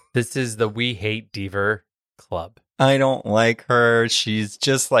 This is the We Hate Deaver Club. I don't like her. She's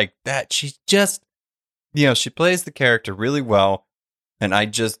just like that. She's just, she plays the character really well. And I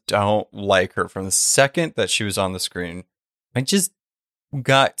just don't like her. From the second that she was on the screen, I just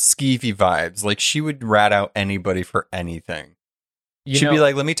got skeevy vibes. Like, she would rat out anybody for anything. She'd be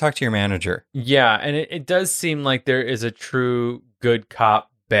like, let me talk to your manager. Yeah, and it does seem like there is a true good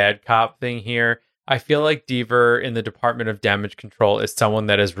cop, bad cop thing here. I feel like Deaver in the Department of Damage Control is someone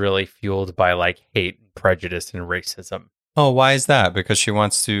that is really fueled by hate, prejudice, and racism. Oh, why is that? Because she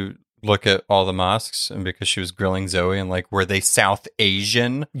wants to look at all the mosques, and because she was grilling Zoe and were they South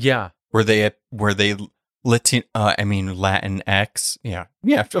Asian? Yeah. Were they Latin X? Yeah.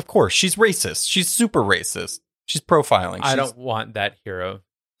 Yeah, of course. She's racist. She's super racist. She's profiling. I don't want that hero.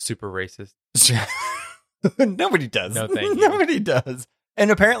 Super racist. Nobody does. No, thank you. Nobody does.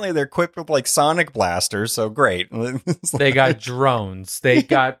 And apparently they're equipped with sonic blasters, so great. They got drones. They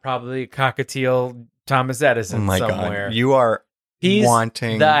got probably cockatiel Thomas Edison Oh my somewhere. God. You are He's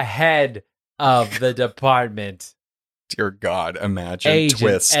wanting the head of the department. Dear God, imagine Agent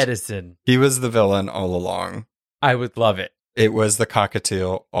twist. Edison. He was the villain all along. I would love it. It was the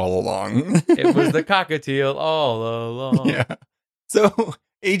cockatiel all along. It was the cockatiel all along. Yeah. So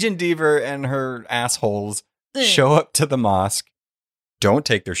Agent Deaver and her assholes show up to the mosque. Don't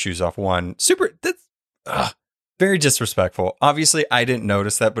take their shoes off. One, that's very disrespectful. Obviously, I didn't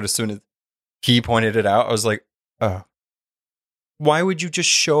notice that, but as soon as he pointed it out, I was like, oh, why would you just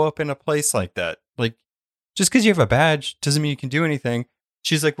show up in a place like that? Like, just because you have a badge doesn't mean you can do anything.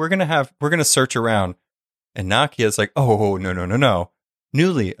 She's like, we're going to search around. And Nakia's like, oh, no.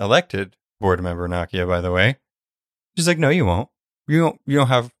 Newly elected board member Nakia, by the way. She's like, no, you won't. You don't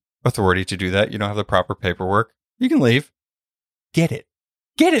have authority to do that. You don't have the proper paperwork. You can leave. Get it.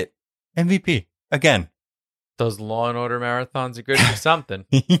 MVP. Again. Those Law and Order marathons are good for something.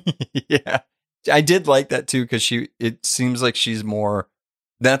 Yeah. I did like that too, because it seems like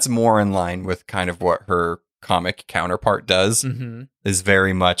that's more in line with kind of what her comic counterpart does, is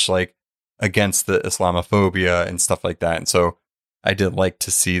very much like against the Islamophobia and stuff like that. And so I did like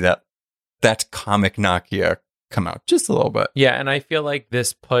to see that comic Nakia come out just a little bit. Yeah, and I feel like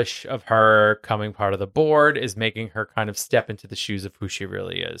this push of her coming part of the board is making her kind of step into the shoes of who she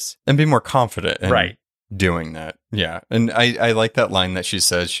really is. And be more confident in right. doing that. Yeah. And I like that line that she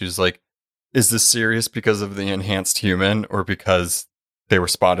says. She's like, is this serious because of the enhanced human or because they were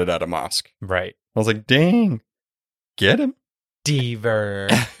spotted at a mosque? Right. I was like, dang, get him. Deaver.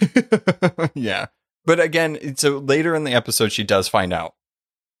 Yeah. But again, so later in the episode, she does find out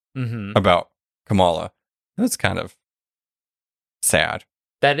about Kamala. That's kind of sad.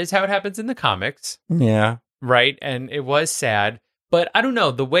 That is how it happens in the comics. Yeah. Right. And it was sad. But I don't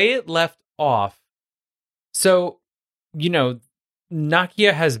know, the way it left off. So,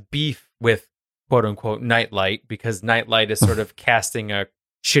 Nakia has beef with quote unquote Nightlight because Nightlight is sort of casting a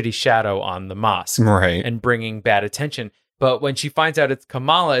shitty shadow on the mosque. Right. And bringing bad attention. But when she finds out it's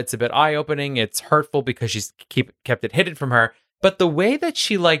Kamala, it's a bit eye-opening. It's hurtful because she's kept it hidden from her. But the way that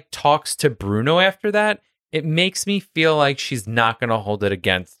she talks to Bruno after that, it makes me feel like she's not going to hold it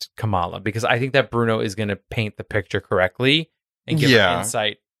against Kamala, because I think that Bruno is going to paint the picture correctly and give her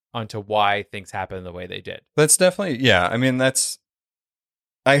insight onto why things happen the way they did. That's definitely, I mean,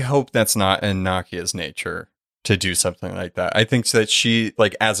 I hope that's not in Nakia's nature to do something like that. I think that she,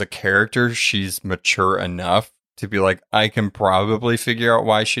 as a character, she's mature enough to be like, I can probably figure out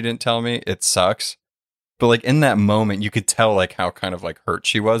why she didn't tell me. It sucks. But in that moment, you could tell how kind of hurt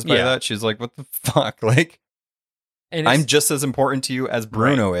she was by that. She's like, what the fuck? And I'm just as important to you as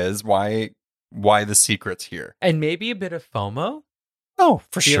Bruno is. Why the secret's here? And maybe a bit of FOMO. Oh,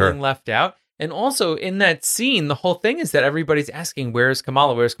 for sure. Feeling left out. And also in that scene, the whole thing is that everybody's asking, where's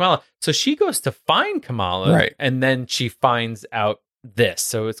Kamala? Where's Kamala? So she goes to find Kamala. Right. And then she finds out this.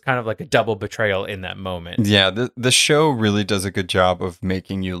 So it's kind of like a double betrayal in that moment. Yeah. The show really does a good job of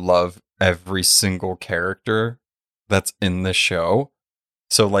making you love every single character that's in the show.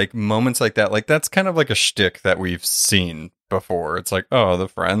 So moments like that, that's kind of a shtick that we've seen before. It's the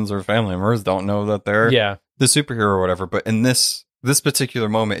friends or family members don't know that they're the superhero or whatever. But in this particular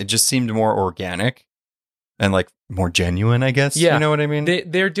moment, it just seemed more organic and more genuine, I guess. Yeah. You know what I mean?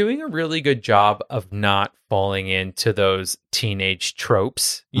 They're doing a really good job of not falling into those teenage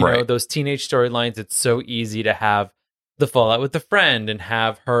tropes. You know, those teenage storylines. It's so easy to have the fallout with the friend and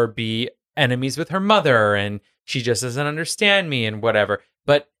have her be enemies with her mother and she just doesn't understand me and whatever.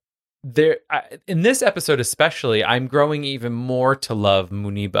 But in this episode especially, I'm growing even more to love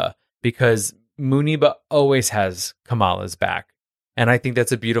Muniba because Muniba always has Kamala's back. And I think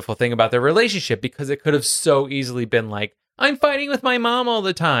that's a beautiful thing about their relationship because it could have so easily been I'm fighting with my mom all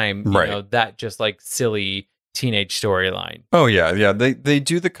the time. You know, that just silly teenage storyline. Oh, yeah. Yeah. They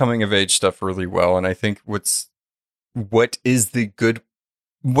do the coming of age stuff really well. And I think what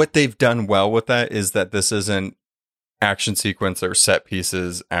they've done well with that is that this isn't action sequence or set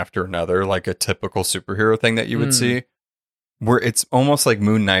pieces after another, like a typical superhero thing that you would see, where it's almost like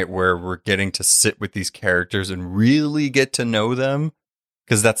Moon Knight, where we're getting to sit with these characters and really get to know them,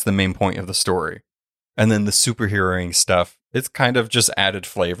 because that's the main point of the story. And then the superheroing stuff, it's kind of just added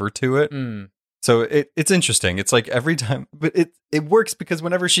flavor to it. So it's interesting. It's every time, but it works because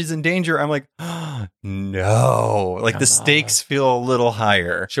whenever she's in danger, I'm like, oh, no, the stakes feel a little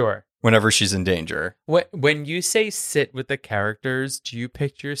higher. Sure. Whenever she's in danger. When you say sit with the characters, do you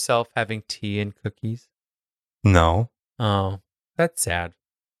picture yourself having tea and cookies? No. Oh, that's sad.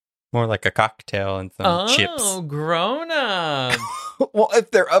 More like a cocktail and some chips. Oh, grown up. Well,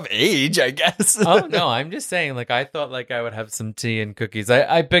 if they're of age, I guess. Oh, no, I'm just saying, I thought I would have some tea and cookies.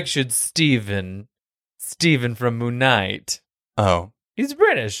 I pictured Steven Stephen from Moon Knight. Oh. He's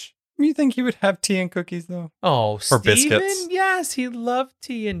British. You think he would have tea and cookies, though? Oh, Or Stephen? biscuits. Yes, he loved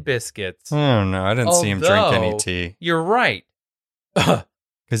tea and biscuits. I don't know. I didn't see him drink any Although, tea. You're right. Because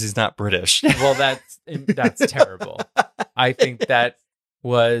he's not British. Well, that's terrible. I think that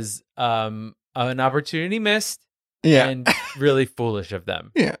was an opportunity missed and really foolish of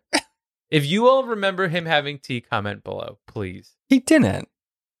them. Yeah. If you all remember him having tea, comment below, please. He didn't.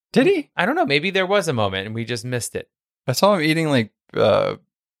 Did he? I don't know. Maybe there was a moment and we just missed it. I saw him eating like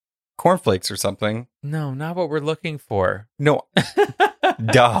cornflakes or something. No, not what we're looking for. No.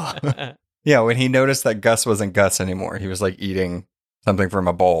 Duh. Yeah, when he noticed that Gus wasn't Gus anymore, he was like eating something from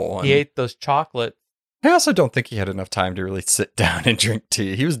a bowl. And He ate those chocolates. I also don't think he had enough time to really sit down and drink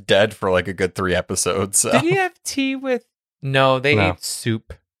tea. He was dead for like a good 3 episodes. So. Did he have tea with? No, they No. ate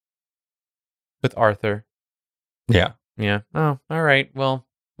soup with Arthur. Yeah. Yeah. Oh, all right. Well,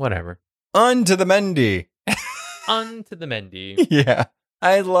 whatever. On to the Mendy. On to the Mendy. Yeah.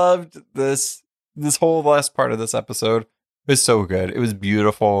 I loved this whole last part of this episode. It was so good. It was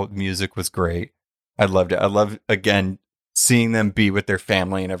beautiful. Music was great. I loved it. I love, again, seeing them be with their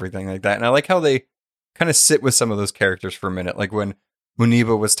family and everything like that. And I like how they kind of sit with some of those characters for a minute. Like when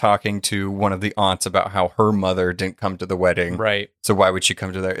Muniba was talking to one of the aunts about how her mother didn't come to the wedding. Right. So why would she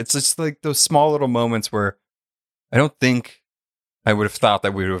come to there? It's just like those small little moments where I don't think I would have thought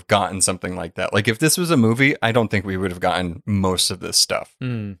that we would have gotten something like that. Like if this was a movie, I don't think we would have gotten most of this stuff.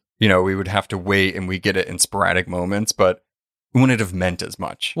 Mm. You know, we would have to wait and we get it in sporadic moments, but it wouldn't have meant as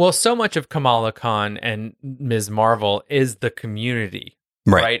much. Well, so much of Kamala Khan and Ms. Marvel is the community,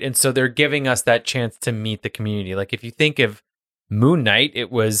 right? And so they're giving us that chance to meet the community. Like if you think of Moon Knight,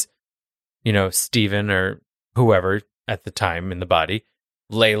 it was, you know, Steven or whoever at the time in the body,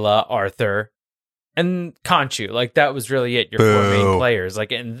 Layla, Arthur, and Khonshu. Like that was really it. Your 4 main players.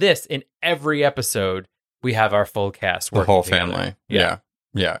 Like in every episode, we have our full cast. The whole together. family. Yeah.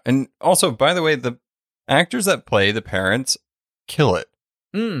 Yeah. And also, by the way, the actors that play the parents kill it.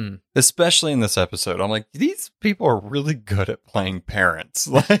 Especially in this episode. I'm like, these people are really good at playing parents.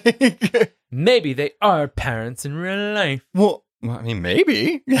 Like maybe they are parents in real life. Well, I mean,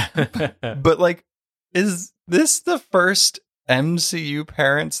 maybe. But like, is this the first MCU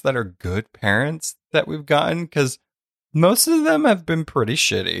parents that are good parents that we've gotten? Because most of them have been pretty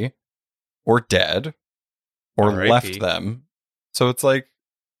shitty or dead or R.I.P. left them. So it's like,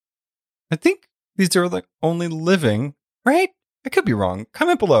 I think these are like only living, right? I could be wrong.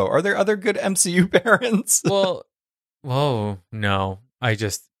 Comment below. Are there other good MCU parents? Well, whoa, no. I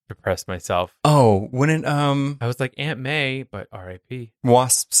just depressed myself. Oh, wouldn't I was like Aunt May, but R.I.P.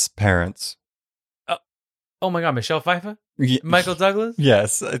 Wasp's parents? Oh my God, Michelle Pfeiffer, Ye- Michael Douglas,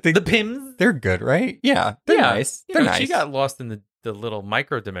 Yes, I think the Pims. they're good, right? Yeah, they're nice. You They're know, nice. She got lost in the little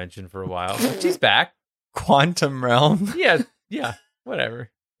micro dimension for a while. She's back. Quantum Realm. Yeah, whatever.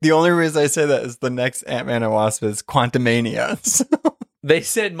 The only reason I say that is the next Ant-Man and Wasp is Quantumania. So They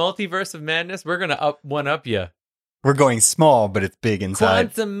said Multiverse of Madness. We're gonna one up you. we're going small, but it's big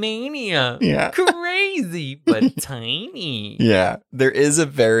inside. Quantumania. Yeah. Crazy but tiny. Yeah. There is a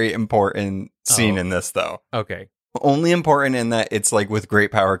very important scene in this, though. Okay. Only important in that it's like with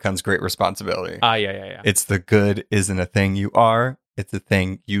great power comes great responsibility. Yeah. It's the good isn't a thing you are, it's a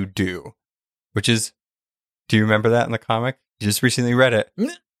thing you do. Which is, do you remember that in the comic? You just recently read it.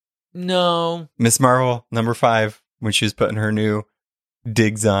 No. Miss Marvel, number 5, when she was putting her new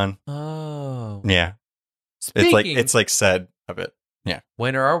digs on. Oh. Yeah. Speaking, It's like said of it. Yeah.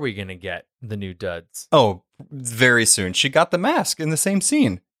 when are we gonna get the new duds? Oh, very soon. She got the mask in the same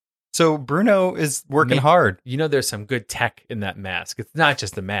scene. So Bruno is working hard. You know, there's some good tech in that mask. It's not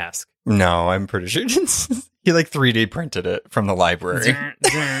just a mask. No, I'm pretty sure he like 3D printed it from the library.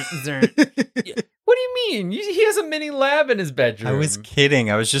 What do you mean? He has a mini lab in his bedroom. I was kidding.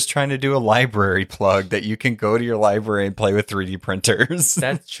 I was just trying to do a library plug that you can go to your library and play with 3D printers.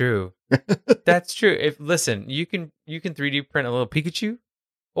 That's true. That's true. Listen, you can 3D print a little Pikachu,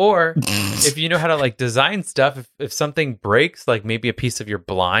 or if you know how to like design stuff, if something breaks, like maybe a piece of your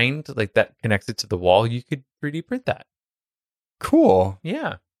blind, like that connects it to the wall, you could 3D print that. Cool.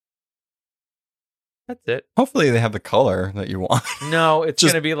 Yeah. That's it. Hopefully they have the color that you want. No, it's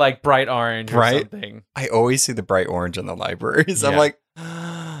Just going to be like bright orange or bright? something. I always see the bright orange in the libraries. I'm Yeah. like,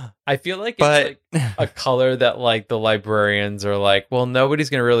 I feel like but it's like a color that like the librarians are like, well, nobody's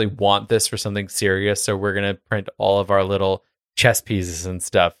going to really want this for something serious, so we're going to print all of our little chess pieces and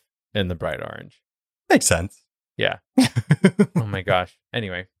stuff in the bright orange. makes sense. Yeah. Oh my gosh.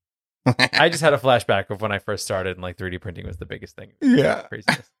 Anyway, I just had a flashback of when I first started and like 3D printing was the biggest thing. Yeah.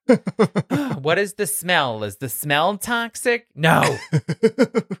 Craziness. What is the smell? Is the smell toxic? No.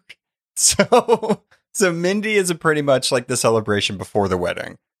 So So Mindy is pretty much like the celebration before the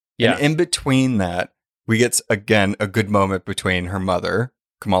wedding. Yeah. And in between that, we get, again, a good moment between her mother,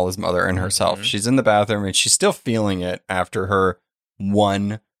 Kamala's mother, and herself. Mm-hmm. She's in the bathroom and she's still feeling it after her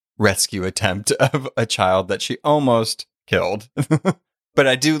one rescue attempt of a child that she almost killed. But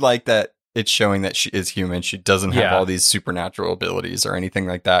I do like that it's showing that she is human. She doesn't have all these supernatural abilities or anything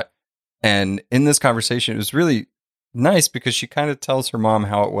like that. And in this conversation, it was really nice because she kind of tells her mom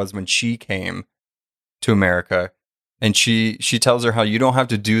how it was when she came to America. And she tells her how you don't have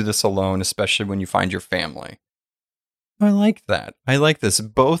to do this alone, especially when you find your family. I like that. I like this.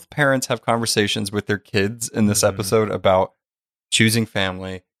 Both parents have conversations with their kids in this episode about choosing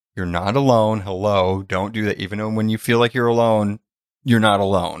family. You're not alone. Hello. Don't do that. Even when you feel like you're alone, you're not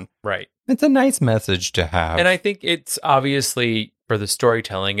alone. Right. It's a nice message to have. And I think it's obviously for the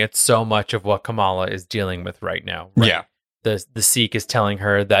storytelling, it's so much of what Kamala is dealing with right now. Right? Yeah. The Sikh is telling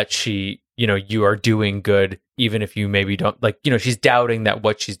her that she, you are doing good, even if you maybe don't she's doubting that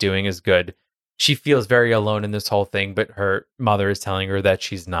what she's doing is good. She feels very alone in this whole thing, but her mother is telling her that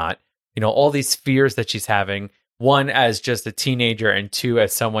she's not. All these fears that she's having, one as just a teenager and two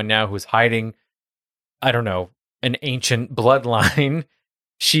as someone now who's hiding, I don't know, an ancient bloodline.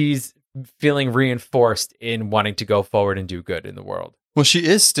 She's feeling reinforced in wanting to go forward and do good in the world. Well, she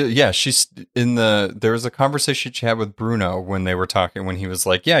is still, she's there was a conversation she had with Bruno when they were talking, when he was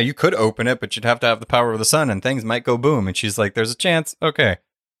like, yeah, you could open it, but you'd have to have the power of the sun and things might go boom. And she's like, there's a chance. Okay.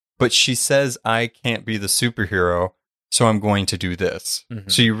 But she says, I can't be the superhero, so I'm going to do this. Mm-hmm.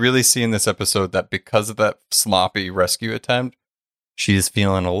 So you really see in this episode that because of that sloppy rescue attempt, she's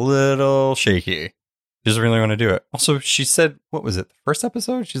feeling a little shaky. She doesn't really want to do it. Also, she said, what was it? The first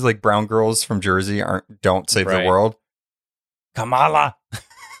episode? She's like, brown girls from Jersey don't save the world. Kamala,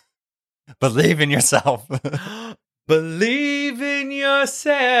 believe in yourself. Believe in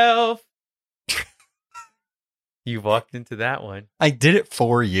yourself. You walked into that one. I did it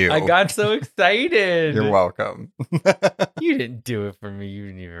for you. I got so excited. You're welcome. You didn't do it for me. You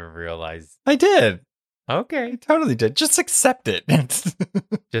didn't even realize. I did. Okay. I totally did. Just accept it.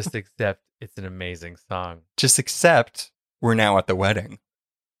 Just accept it's an amazing song. Just accept we're now at the wedding.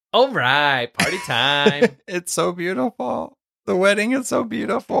 All right. Party time. It's so beautiful. The wedding is so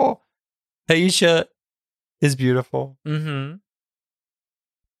beautiful. Aisha is beautiful. Mm-hmm.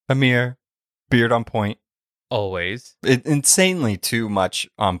 Amir, beard on point. Always. Insanely too much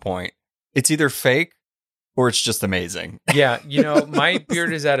on point. It's either fake or it's just amazing. Yeah, my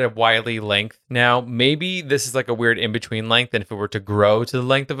beard is at a wily length now. Maybe this is like a weird in-between length, and if it were to grow to the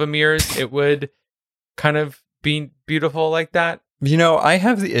length of Amir's, it would kind of be beautiful like that. I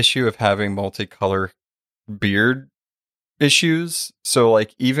have the issue of having multicolor beard issues. So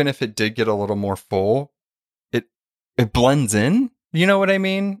like even if it did get a little more full, it blends in. You know what I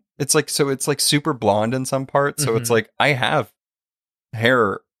mean? It's like super blonde in some parts. So it's like I have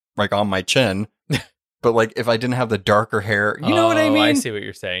hair like on my chin, but like if I didn't have the darker hair, you know what I mean? I see what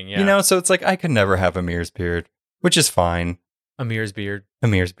you're saying. Yeah. So it's like I could never have Amir's beard, which is fine. Amir's beard.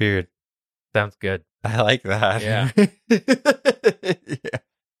 Sounds good. I like that. Yeah. Yeah.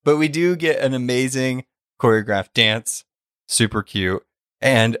 But we do get an amazing choreographed dance. Super cute.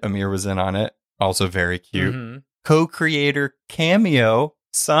 And Amir was in on it. Also very cute. Mm-hmm. Co-creator cameo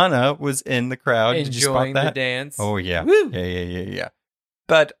Sana was in the crowd. Enjoying Did you spot that? The dance. Oh, yeah. Woo! Yeah.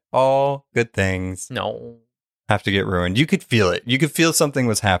 But all good things have to get ruined. You could feel it. You could feel something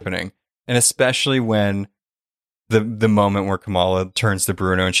was happening. And especially when the moment where Kamala turns to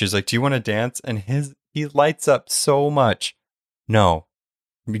Bruno and she's like, do you want to dance? And he lights up so much. No.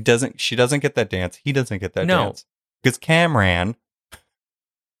 She doesn't get that dance. He doesn't get that dance. Because Cameron.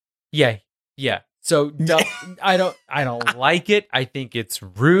 Yeah. So I don't like it. I think it's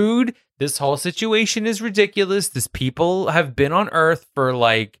rude. This whole situation is ridiculous. These people have been on Earth for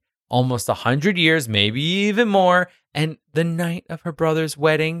like almost 100 years, maybe even more. And the night of her brother's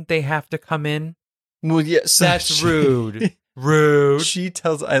wedding, they have to come in. Well, yes, that's rude. Rude. She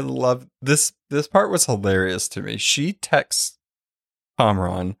tells, I love this. This part was hilarious to me. She texts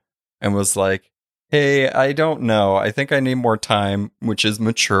Kamran and was like, hey, I don't know. I think I need more time, which is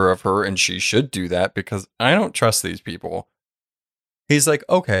mature of her, and she should do that because I don't trust these people. He's like,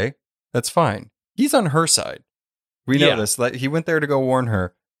 okay, that's fine. He's on her side. We know this. Like, he went there to go warn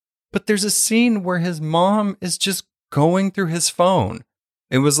her. But there's a scene where his mom is just going through his phone.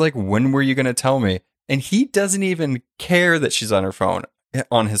 It was like, when were you going to tell me? And he doesn't even care that she's on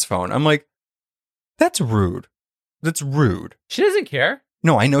his phone. I'm like, that's rude. That's rude. She doesn't care.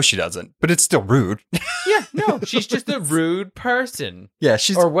 No, I know she doesn't, but it's still rude. Yeah, no, she's just a rude person. Yeah,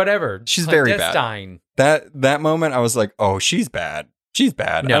 she's or whatever. She's very bad. That moment, I was like, oh, she's bad. She's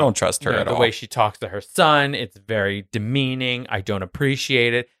bad. No, I don't trust her no, at the all. way she talks to her son, it's very demeaning. I don't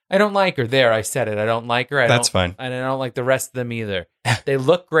appreciate it. I don't like her. There, I said it. I don't like her. That's fine. And I don't like the rest of them either. They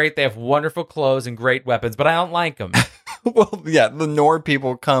look great. They have wonderful clothes and great weapons, but I don't like them. Well, yeah, the Nord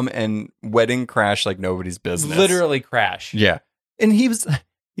people come and wedding crash like nobody's business. Literally crash. Yeah. And he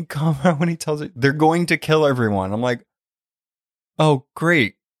Kamran, when he tells it, they're going to kill everyone. I'm like, oh,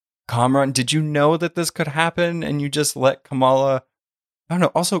 great. Kamran, did you know that this could happen? And you just let Kamala, I don't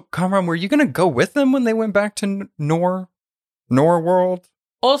know. Also, Kamran, were you going to go with them when they went back to Nor world?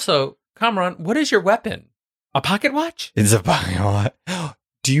 Also, Kamran, what is your weapon? A pocket watch? It's a pocket.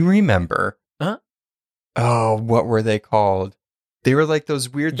 Do you remember? Huh? Oh, what were they called? They were like those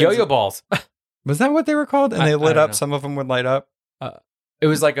weird things. Yo-yo balls. Was that what they were called? And they lit don't up. know. Some of them would light up. It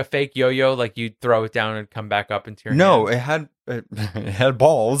was like a fake yo-yo, like you'd throw it down and come back up into your No, hand. it had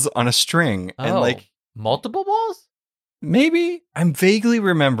balls on a string. Oh, And like multiple balls? maybe I'm vaguely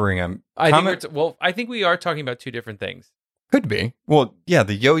remembering them. I think we are talking about two different things. Could be. Well, yeah,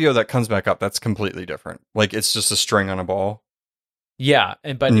 the yo-yo that comes back up, that's completely different. Like it's just a string on a ball. Yeah,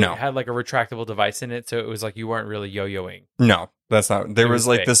 but No. it had like a retractable device in it, so it was like you weren't really yo-yoing. No, that's not. There It was was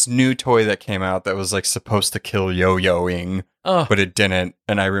like fake. this new toy that came out that was like supposed to kill yo-yoing, Oh, but it didn't.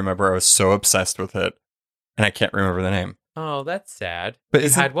 And I remember I was so obsessed with it, and I can't remember the name. oh, that's sad. But You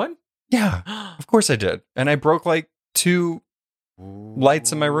isn't- had one? Yeah, of course I did. And I broke like 2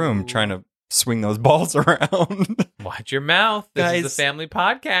 lights in my room trying to swing those balls around. Watch your mouth. This is Guys. a family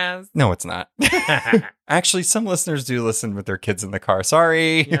podcast. No, it's not. Actually, some listeners do listen with their kids in the car.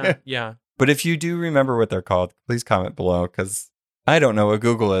 Sorry. Yeah. But if you do remember what they're called, please comment below because I don't know what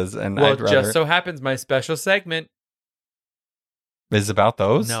Google is. And Well, I'd rather just so happens my special segment. is about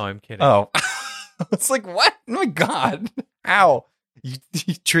those. No, I'm kidding. Oh, it's like, what? Oh my God. How?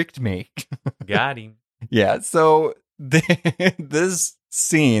 You tricked me. Got him. Yeah. So this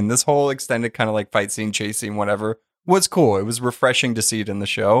scene, this whole extended kind of like fight scene, chase scene, whatever, was cool. It was refreshing to see it in the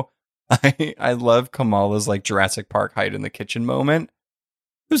show. I love Kamala's like Jurassic Park hide in the kitchen moment.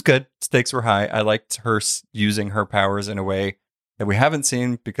 It was good. Stakes were high. I liked her using her powers in a way that we haven't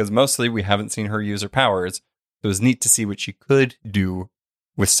seen because mostly we haven't seen her use her powers. It was neat to see what she could do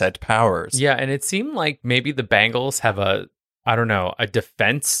with said powers. Yeah, and it seemed like maybe the Bengals have a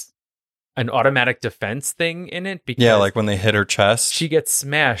defense, an automatic defense thing in it. Because Yeah, like when they hit her chest. she gets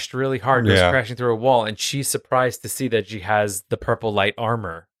smashed really hard, goes Yeah. crashing through a wall, and she's surprised to see that she has the purple light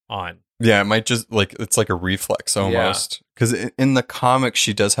armor on. Yeah, it might just like it's like a reflex almost. Because in the comics,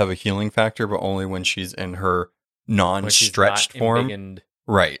 she does have a healing factor, but only when she's in her When she's non-stretched not form. embiggened.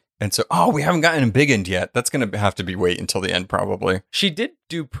 Right. And so, we haven't gotten embiggened yet. That's going to have to be wait until the end, probably. She did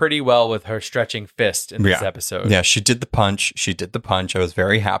do pretty well with her stretching fist in this Yeah. episode. Yeah, she did the punch. I was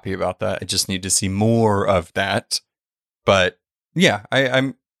very happy about that. I just need to see more of that. But yeah,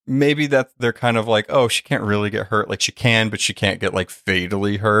 I'm maybe that they're kind of like, oh, she can't really get hurt. Like she can, but she can't get like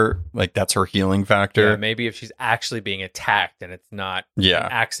fatally hurt. Like that's her healing factor. Yeah, maybe if she's actually being attacked and it's not Yeah.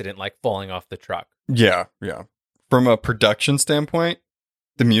 an accident like falling off the truck. Yeah. From a production standpoint,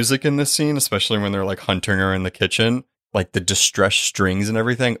 the music in this scene, especially when they're like hunting her in the kitchen, like the distressed strings and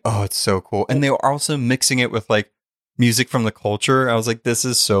everything. Oh, it's so cool. And they were also mixing it with like music from the culture. I was like, this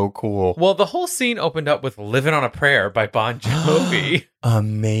is so cool. Well, the whole scene opened up with "Living on a Prayer" by Bon Jovi.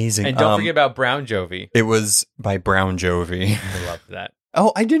 Amazing. And don't forget about Brown Jovi. it was by Brown Jovi. I love that.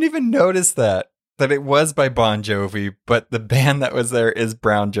 Oh, I didn't even notice that it was by Bon Jovi, but the band that was there is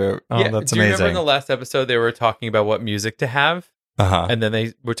Brown Jovi. Oh, that's do you remember in amazing. the last episode they were talking about what music to have? Uh-huh. And then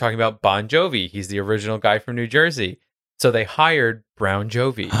they were talking about Bon Jovi. He's the original guy from New Jersey. So they hired Brown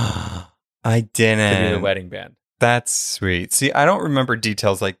Jovi to I be the didn't. wedding band. That's sweet. See, I don't remember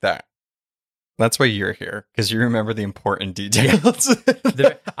details like that. That's why you're here, because you remember the important details.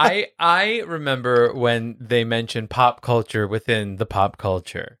 I remember when they mentioned pop culture within the pop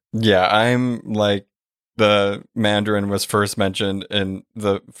culture. Yeah, I'm like the Mandarin was first mentioned in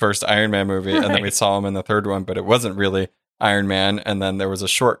the first Iron Man movie, and then we Right. saw him in the third one, but it wasn't really Iron Man. And then there was a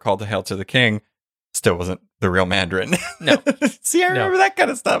short called Hail to the King. Still wasn't the real Mandarin. No. See, I remember that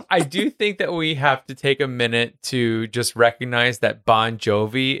kind of stuff. I do think that we have to take a minute to just recognize that Bon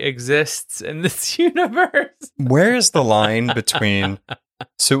Jovi exists in this universe. Where's the line between...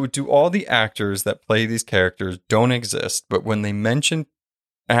 So do all the actors that play these characters don't exist, but when they mention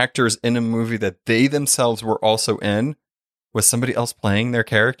actors in a movie that they themselves were also in, was somebody else playing their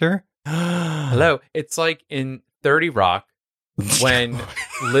character? Hello. It's like in 30 Rock when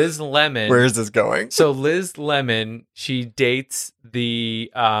Liz Lemon. Where is this going? So Liz Lemon, she dates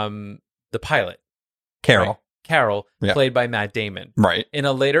the pilot, Carol. right? Carol, Yeah. played by Matt Damon. Right. In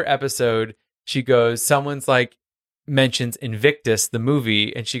a later episode, she goes, someone's like, mentions Invictus, the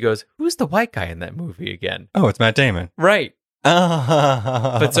movie, and she goes, "Who's the white guy in that movie again?" Oh, it's Matt Damon. Right.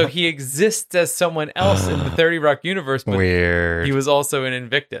 But But so he exists as someone else in the 30 Rock universe, but weird. he was also in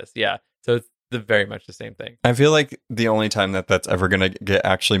Invictus. Yeah. So it's very much the same thing. I feel like the only time that that's ever going to get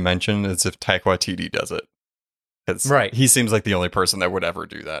actually mentioned is if Taika Waititi does it. Right. He seems like the only person that would ever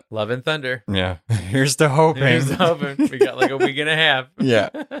do that. Love and Thunder. Yeah. Here's the hoping. Here's the hoping. We got like a week and a half. Yeah.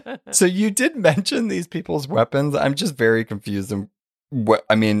 So you did mention these people's weapons. I'm just very confused.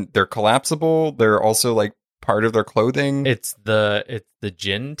 I mean, they're collapsible. They're also like part of their clothing. It's the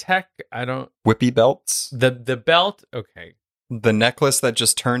gin tech. I don't Whippy belts. the belt. Okay. The necklace that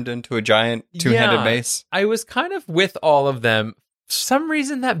just turned into a giant two-handed Yeah. mace. I was kind of with all of them. For some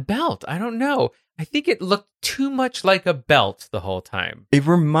reason, that belt, I don't know. I think it looked too much like a belt the whole time. It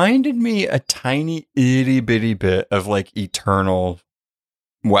reminded me a tiny itty bitty bit of like Eternal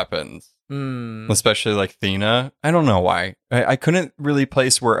weapons, especially like Thena. I don't know why. I couldn't really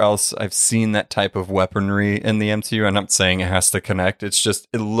place where else I've seen that type of weaponry in the MCU. I'm not saying it has to connect. It's just,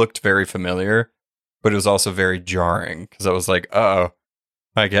 it looked very familiar, but it was also very jarring because I was like, oh,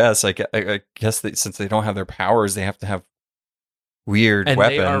 I guess that since they don't have their powers, they have to have weird And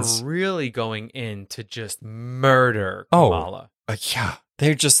weapons. they are really going in to just murder Kamala. Yeah.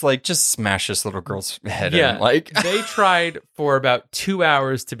 They're just like, just smash this little girl's head Yeah. in. Like, They tried for about 2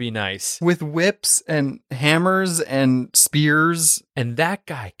 hours to be nice. with whips and hammers and spears. And that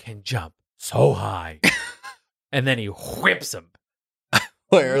guy can jump so high. And then he whips him.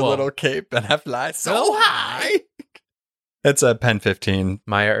 Wear a Whoa. little cape and have fly so So high. It's a Pen 15.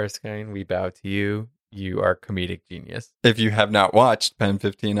 Maya Erskine, we bow to you. You are comedic genius. If you have not watched Pen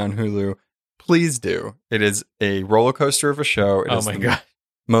 15 on Hulu, please do. It is a roller coaster of a show. It Oh is my the God.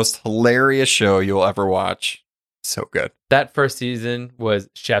 most hilarious show you'll ever watch. So good. That first season was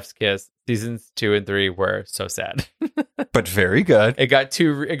Chef's Kiss. Seasons 2 and 3 were so sad. But very good. It got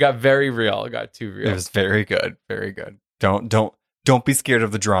very real. It got too real. It was very good. Very good. Don't be scared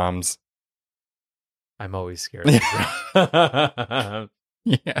of the drums. I'm always scared.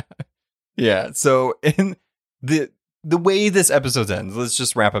 Yeah. Yeah. So in the way this episode ends, let's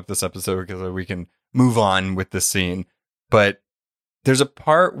just wrap up this episode because we can move on with this scene. But there's a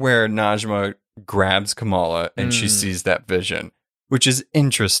part where Najma grabs Kamala and she sees that vision, which is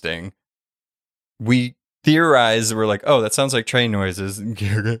interesting. We theorize, we're like, oh, that sounds like train noises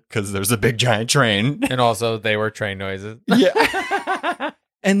because there's a big giant train. And also, they were train noises. Yeah.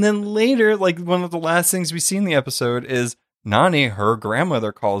 And then later, like one of the last things we see in the episode is Nani, her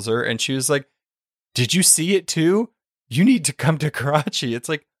grandmother, calls her and she was like, did you see it too? You need to come to Karachi. It's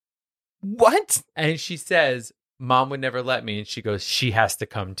like, what? And she says, Mom would never let me. And she goes, she has to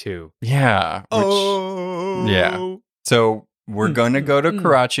come too. Yeah. Yeah. So we're going to go to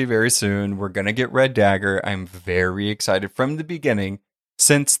Karachi very soon. We're going to get Red Dagger. I'm very excited from the beginning.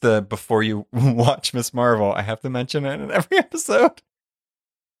 Since before you watch Miss Marvel, I have to mention it in every episode.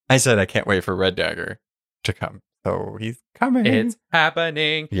 I said I can't wait for Red Dagger to come. So he's coming. It's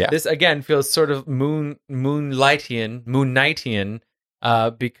happening. Yeah. This again feels sort of Moonnightian,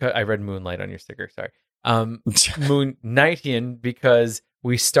 because I read Moonlight on your sticker. Sorry. Moonnightian, because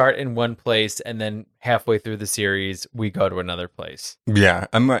we start in one place and then halfway through the series we go to another place. Yeah,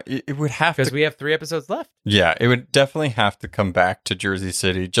 it would have to, because we have 3 episodes left. Yeah, it would definitely have to come back to Jersey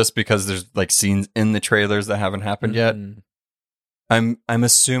City just because there's like scenes in the trailers that haven't happened yet. I'm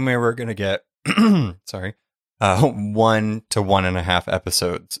assuming we're gonna get 1 to 1.5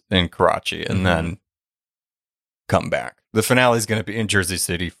 episodes in Karachi and then come back. The finale is gonna be in Jersey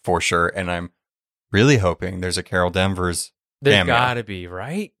City for sure, and I'm really hoping there's a Carol Danvers. There's gotta be,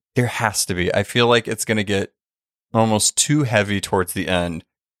 right? There has to be. I feel like it's going to get almost too heavy towards the end.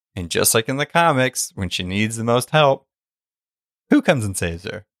 And just like in the comics, when she needs the most help, who comes and saves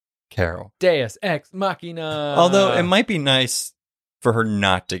her? Carol. Deus Ex Machina. Although it might be nice for her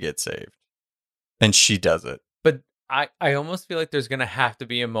not to get saved. And she does it. But I almost feel like there's going to have to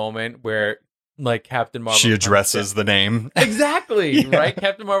be a moment where, like, Captain Marvel... She addresses the name. Exactly, Yeah. right?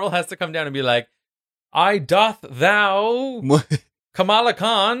 Captain Marvel has to come down and be like, I doth thou, Kamala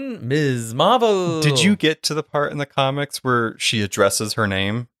Khan, Ms. Marvel. Did you get to the part in the comics where she addresses her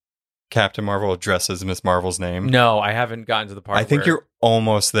name? Captain Marvel addresses Miss Marvel's name? No, I haven't gotten to the part I think you're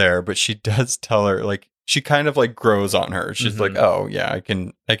almost there, but she does tell her, like, she kind of like grows on her. She's like, oh yeah,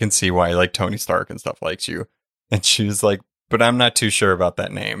 I can see why like Tony Stark and stuff likes you. And she was like, but I'm not too sure about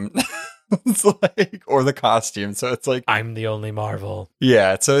that name. It's like, or the costume. So it's like, I'm the only Marvel.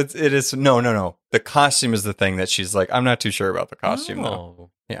 Yeah. So it is. No. The costume is the thing that she's like, I'm not too sure about the costume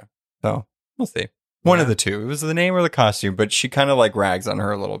though. Yeah. So we'll see. One of the two. It was the name or the costume, but she kind of like rags on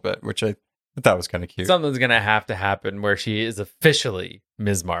her a little bit, which I But that was kind of cute. Something's going to happen where she is officially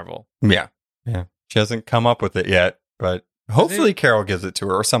Ms. Marvel. Yeah. Yeah. She hasn't come up with it yet, but hopefully Carol gives it to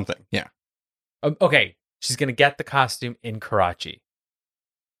her or something. Yeah. Okay. She's going to get the costume in Karachi.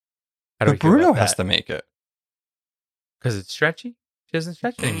 How do we But feel Bruno about has that? to make it. Because it's stretchy? She doesn't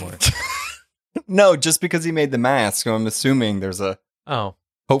stretch anymore. No, just because he made the mask. So I'm assuming there's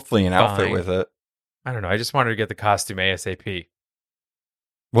hopefully an outfit Fine. with it. I don't know. I just wanted to get the costume ASAP.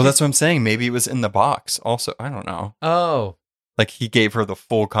 Well, that's what I'm saying. Maybe it was in the box also. I don't know. Oh. Like he gave her the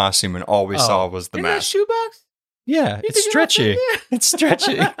full costume and all we saw was the in that mask. shoebox? Yeah, You it's think stretchy. it's It's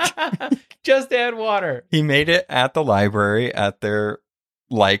stretchy. Just add water. He made it at the library at their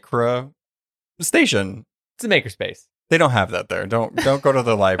Lycra station. It's a makerspace. They don't have that there. Don't go to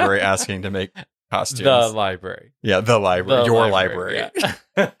the library asking to make costumes. The library. Yeah, the library. Your library.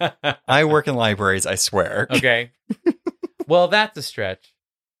 Yeah. I work in libraries, I swear. Okay. Well, that's a stretch.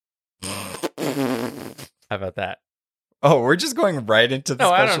 How about that? Oh, we're just going right into the No,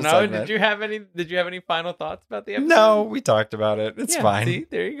 special I don't know. segment. Did you have any final thoughts about the episode? No, we talked about it. It's Yeah, fine. See,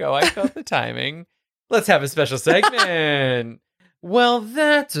 there you go. I felt the timing. Let's have a special segment. Well,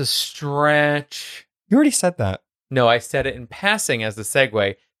 that's a stretch. You already said that. No, I said it in passing as the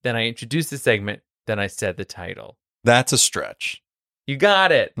segue. Then I introduced the segment. Then I said the title. That's a stretch. You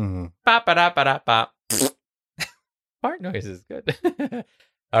got it. Mhm. Bop, ba, da, ba, da, bop. Fart noise is good.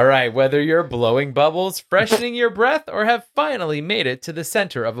 All right, whether you're blowing bubbles, freshening your breath, or have finally made it to the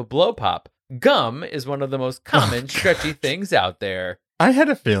center of a blow pop, gum is one of the most common stretchy things out there. I had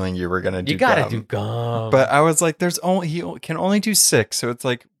a feeling you were going to do You gotta gum. do gum. But I was like, he can only do 6. So it's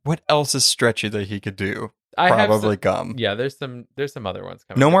like, what else is stretchy that he could do? I have Probably some- gum. Yeah, there's some other ones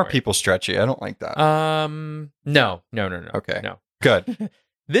coming. No Don't more worry. people stretchy. I don't like that. No. Okay. No. Good.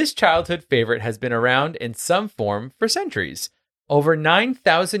 This childhood favorite has been around in some form for centuries. Over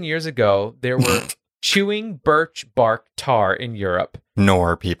 9,000 years ago, there were chewing birch bark tar in Europe.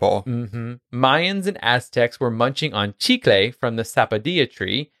 Nor people. hmm Mayans and Aztecs were munching on chicle from the sapodilla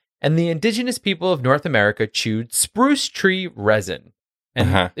tree, and the indigenous people of North America chewed spruce tree resin.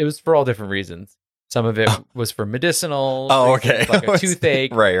 And it was for all different reasons. Some of it was for medicinal. Oh, reasons, okay. Like a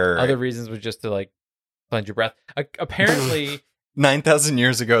toothache. Right. Other reasons was just to like cleanse your breath. Apparently, 9,000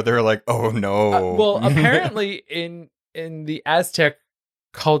 years ago, they were like, oh no. apparently in the Aztec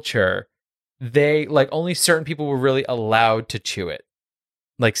culture, they like only certain people were really allowed to chew it.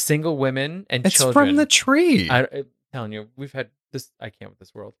 Like single women and it's children. from the tree. I'm telling you, we've had this. I can't with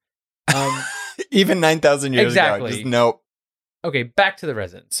this world. Even 9,000 years Exactly. ago. Just nope. Okay, back to the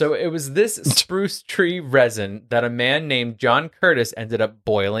resin. So it was this spruce tree resin that a man named John Curtis ended up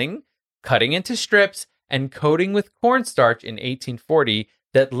boiling, cutting into strips, and coating with cornstarch in 1840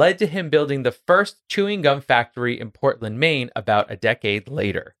 that led to him building the first chewing gum factory in Portland, Maine about a decade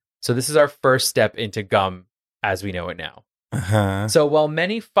later. So this is our first step into gum as we know it now. Uh-huh. So while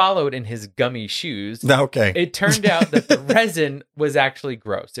many followed in his gummy shoes, Okay. it turned out that the resin was actually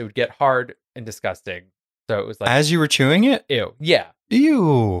gross. It would get hard and disgusting. So it was like, As you were chewing it? ew. Yeah.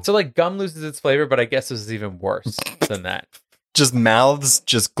 Ew. So like gum loses its flavor, but I guess this is even worse than that. Just mouths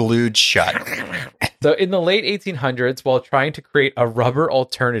just glued shut. So in the late 1800s, while trying to create a rubber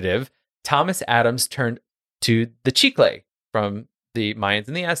alternative, Thomas Adams turned to the chicle from the Mayans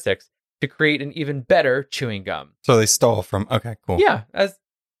and the Aztecs to create an even better chewing gum. So they stole from. Okay, cool. Yeah,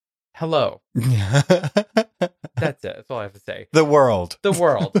 hello. the That's it. That's all I have to say. world. The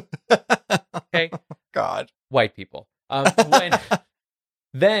world. Okay. God. White people.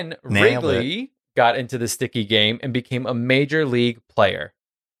 Then Nailed Wrigley got into the sticky game and became a major league player.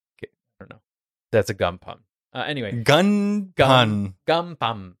 Okay, I don't know. That's a gum pun. Anyway, Gun pun. gum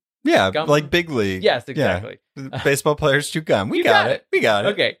pun. Yeah, Gum- like big league. Yes, exactly. Yeah. Baseball players chew gum. We You got got it. We got it.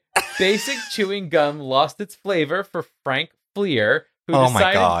 Okay. Basic chewing gum lost its flavor for Frank Fleer, who Oh my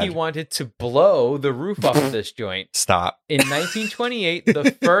decided God. he wanted to blow the roof off of this joint. Stop. In 1928,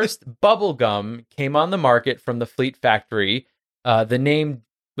 the first bubble gum came on the market from the Fleet factory. The name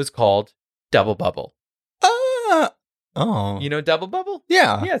was called Double Bubble. Oh. You know Double Bubble?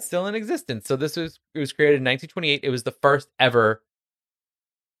 Yeah. Yeah, it's still in existence. So it was created in 1928. It was the first ever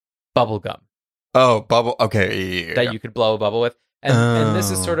bubble gum Oh, bubble. Okay. Yeah. that you could blow a bubble with. And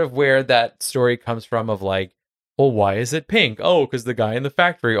this is Oh. sort of where that story comes from of like, well, why is it pink? Oh, because the guy in the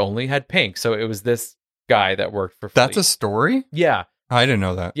factory only had pink. So it was this guy that worked for Fleet. That's a story? Yeah. I didn't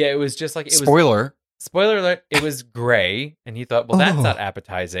know that. Yeah, it was just like, it was, Spoiler. spoiler alert, it was gray. And he thought, well, that's Oh. not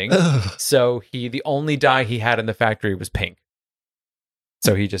appetizing. Ugh. So the only dye he had in the factory was pink.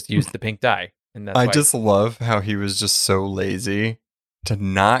 So he just used the pink dye. And that's I why- just love how he was just so lazy to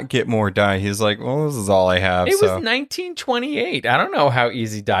not get more dye. He's like, well, this is all I have. It so was 1928. I don't know how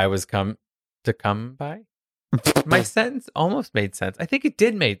easy dye was to come by. My sentence almost made sense. I think it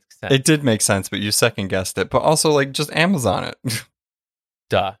did make sense. It did make sense, but you second guessed it. But also, like, just Amazon it.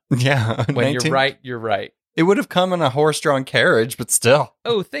 Duh. Yeah. When you're right, you're right. It would have come in a horse-drawn carriage, but still.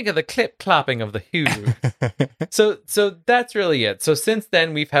 Oh, think of the clip-clopping of the hooves. So that's really it. So since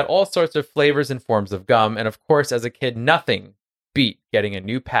then, we've had all sorts of flavors and forms of gum. And of course, as a kid, nothing beat getting a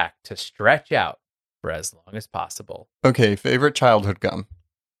new pack to stretch out for as long as possible. Okay, favorite childhood gum?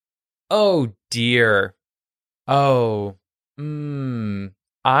 Oh, dear. Oh,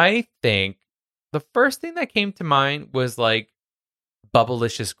 I think the first thing that came to mind was like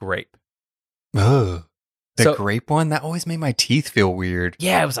Bubblicious grape. Ugh. The grape one? That always made my teeth feel weird.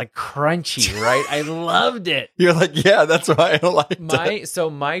 Yeah, it was like crunchy, right? I loved it. You're like, yeah, that's why I liked it. So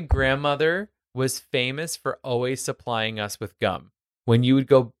my grandmother was famous for always supplying us with gum. When you would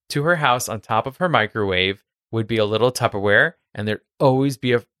go to her house, on top of her microwave would be a little Tupperware, and there'd always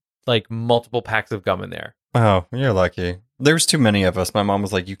be like multiple packs of gum in there. Oh, you're lucky. There's too many of us. My mom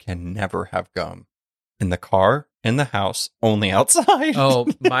was like, you can never have gum in the car, in the house, only outside. Oh,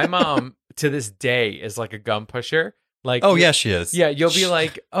 my mom to this day is like a gum pusher. Like, oh yeah, she is. Yeah, you'll be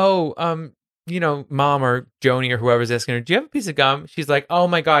like, oh, mom or Joni or whoever's asking her, do you have a piece of gum? She's like, oh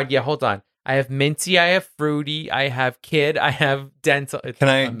my God, yeah, hold on. I have minty, I have fruity, I have kid, I have dental. It's Can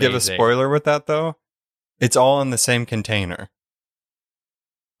I amazing. give a spoiler with that though? It's all in the same container.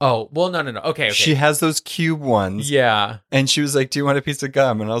 Oh, well, no. Okay. She has those cube ones. Yeah. And she was like, do you want a piece of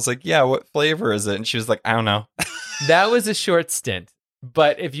gum? And I was like, yeah, what flavor is it? And she was like, I don't know. That was a short stint.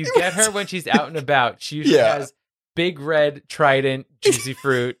 But if you get her when she's out and about, she usually has big red Trident juicy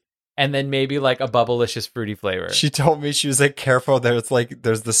fruit and then maybe like a Bubblicious fruity flavor. She told me, she was like, careful, there's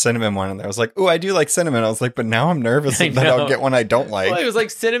the cinnamon one in there. I was like, oh, I do like cinnamon. I was like, but now I'm nervous that I'll get one I don't like. Well, it was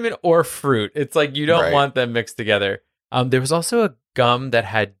like cinnamon or fruit. It's like you don't want them mixed together. There was also a gum that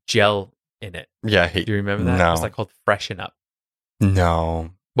had gel in it. Yeah, do you remember that? No. It was like called Freshen Up.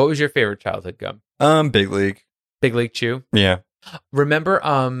 No. What was your favorite childhood gum? Big League. Big League Chew? Yeah. Remember,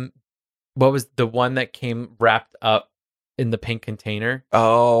 what was the one that came wrapped up in the pink container?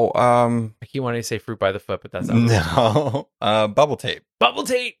 Oh, I keep wanting to say Fruit by the Foot, but that's not Bubble Tape. Bubble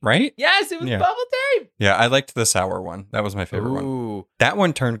Tape, right? Yes, it was Bubble Tape. Yeah, I liked the sour one. That was my favorite one. That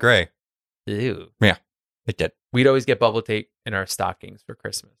one turned gray. Ew. Yeah, it did. We'd always get Bubble Tape in our stockings for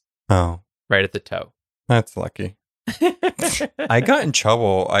Christmas. Oh, right at the toe. That's lucky. I got in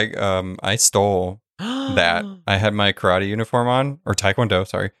trouble. I stole that. I had my karate uniform on, or taekwondo,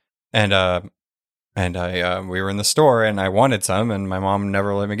 sorry, and we were in the store and I wanted some, and my mom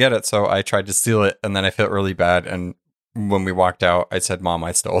never let me get it, so I tried to steal it, and then I felt really bad. And when we walked out, I said, "Mom,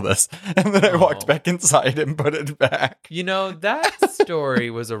 I stole this," and then I walked back inside and put it back. You know, that story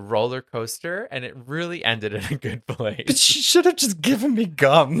was a roller coaster, and it really ended in a good place. But she should have just given me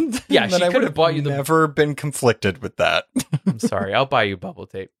gum. Yeah, she could have bought you. Never been conflicted with that. I'm sorry, I'll buy you Bubble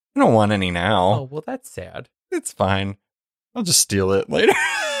Tape. I don't want any now. Oh well, that's sad. It's fine. I'll just steal it later.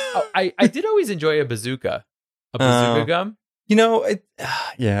 Oh, I did always enjoy a bazooka gum. You know,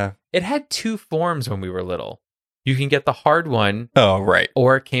 yeah. It had two forms when we were little. You can get the hard one. Oh, right.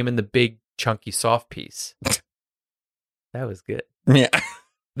 Or it came in the big, chunky, soft piece. That was good. Yeah.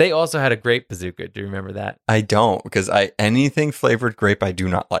 They also had a grape bazooka. Do you remember that? I don't, because anything flavored grape I do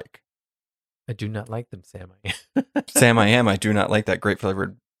not like. I do not like them, Sam. Sam, I do not like that grape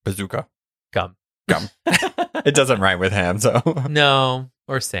flavored bazooka. Gum. It doesn't rhyme with ham, so. No,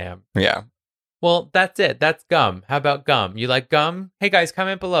 or Sam. Yeah. Well, that's it. That's gum. How about gum? You like gum? Hey, guys,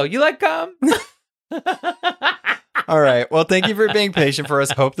 comment below. You like gum? All right. Well, thank you for being patient for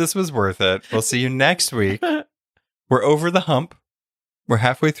us. Hope this was worth it. We'll see you next week. We're over the hump. We're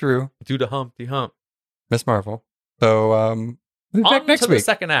halfway through. Do the Humpty Hump. Miss Marvel. So, we'll be back next week. The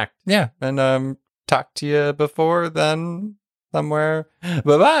second act. Yeah. And talk to you before then somewhere.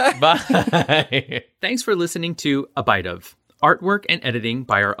 Bye-bye. Bye. Thanks for listening to A Bite Of. Artwork and editing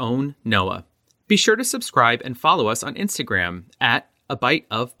by our own Noah. Be sure to subscribe and follow us on Instagram at A Bite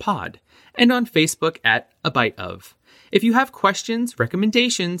Of Pod and on Facebook at A Bite Of. If you have questions,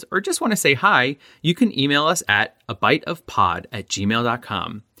 recommendations, or just want to say hi, you can email us at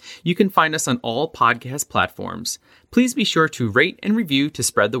abiteofpod@gmail.com. You can find us on all podcast platforms. Please be sure to rate and review to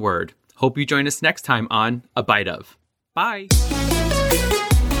spread the word. Hope you join us next time on A Bite Of. Bye.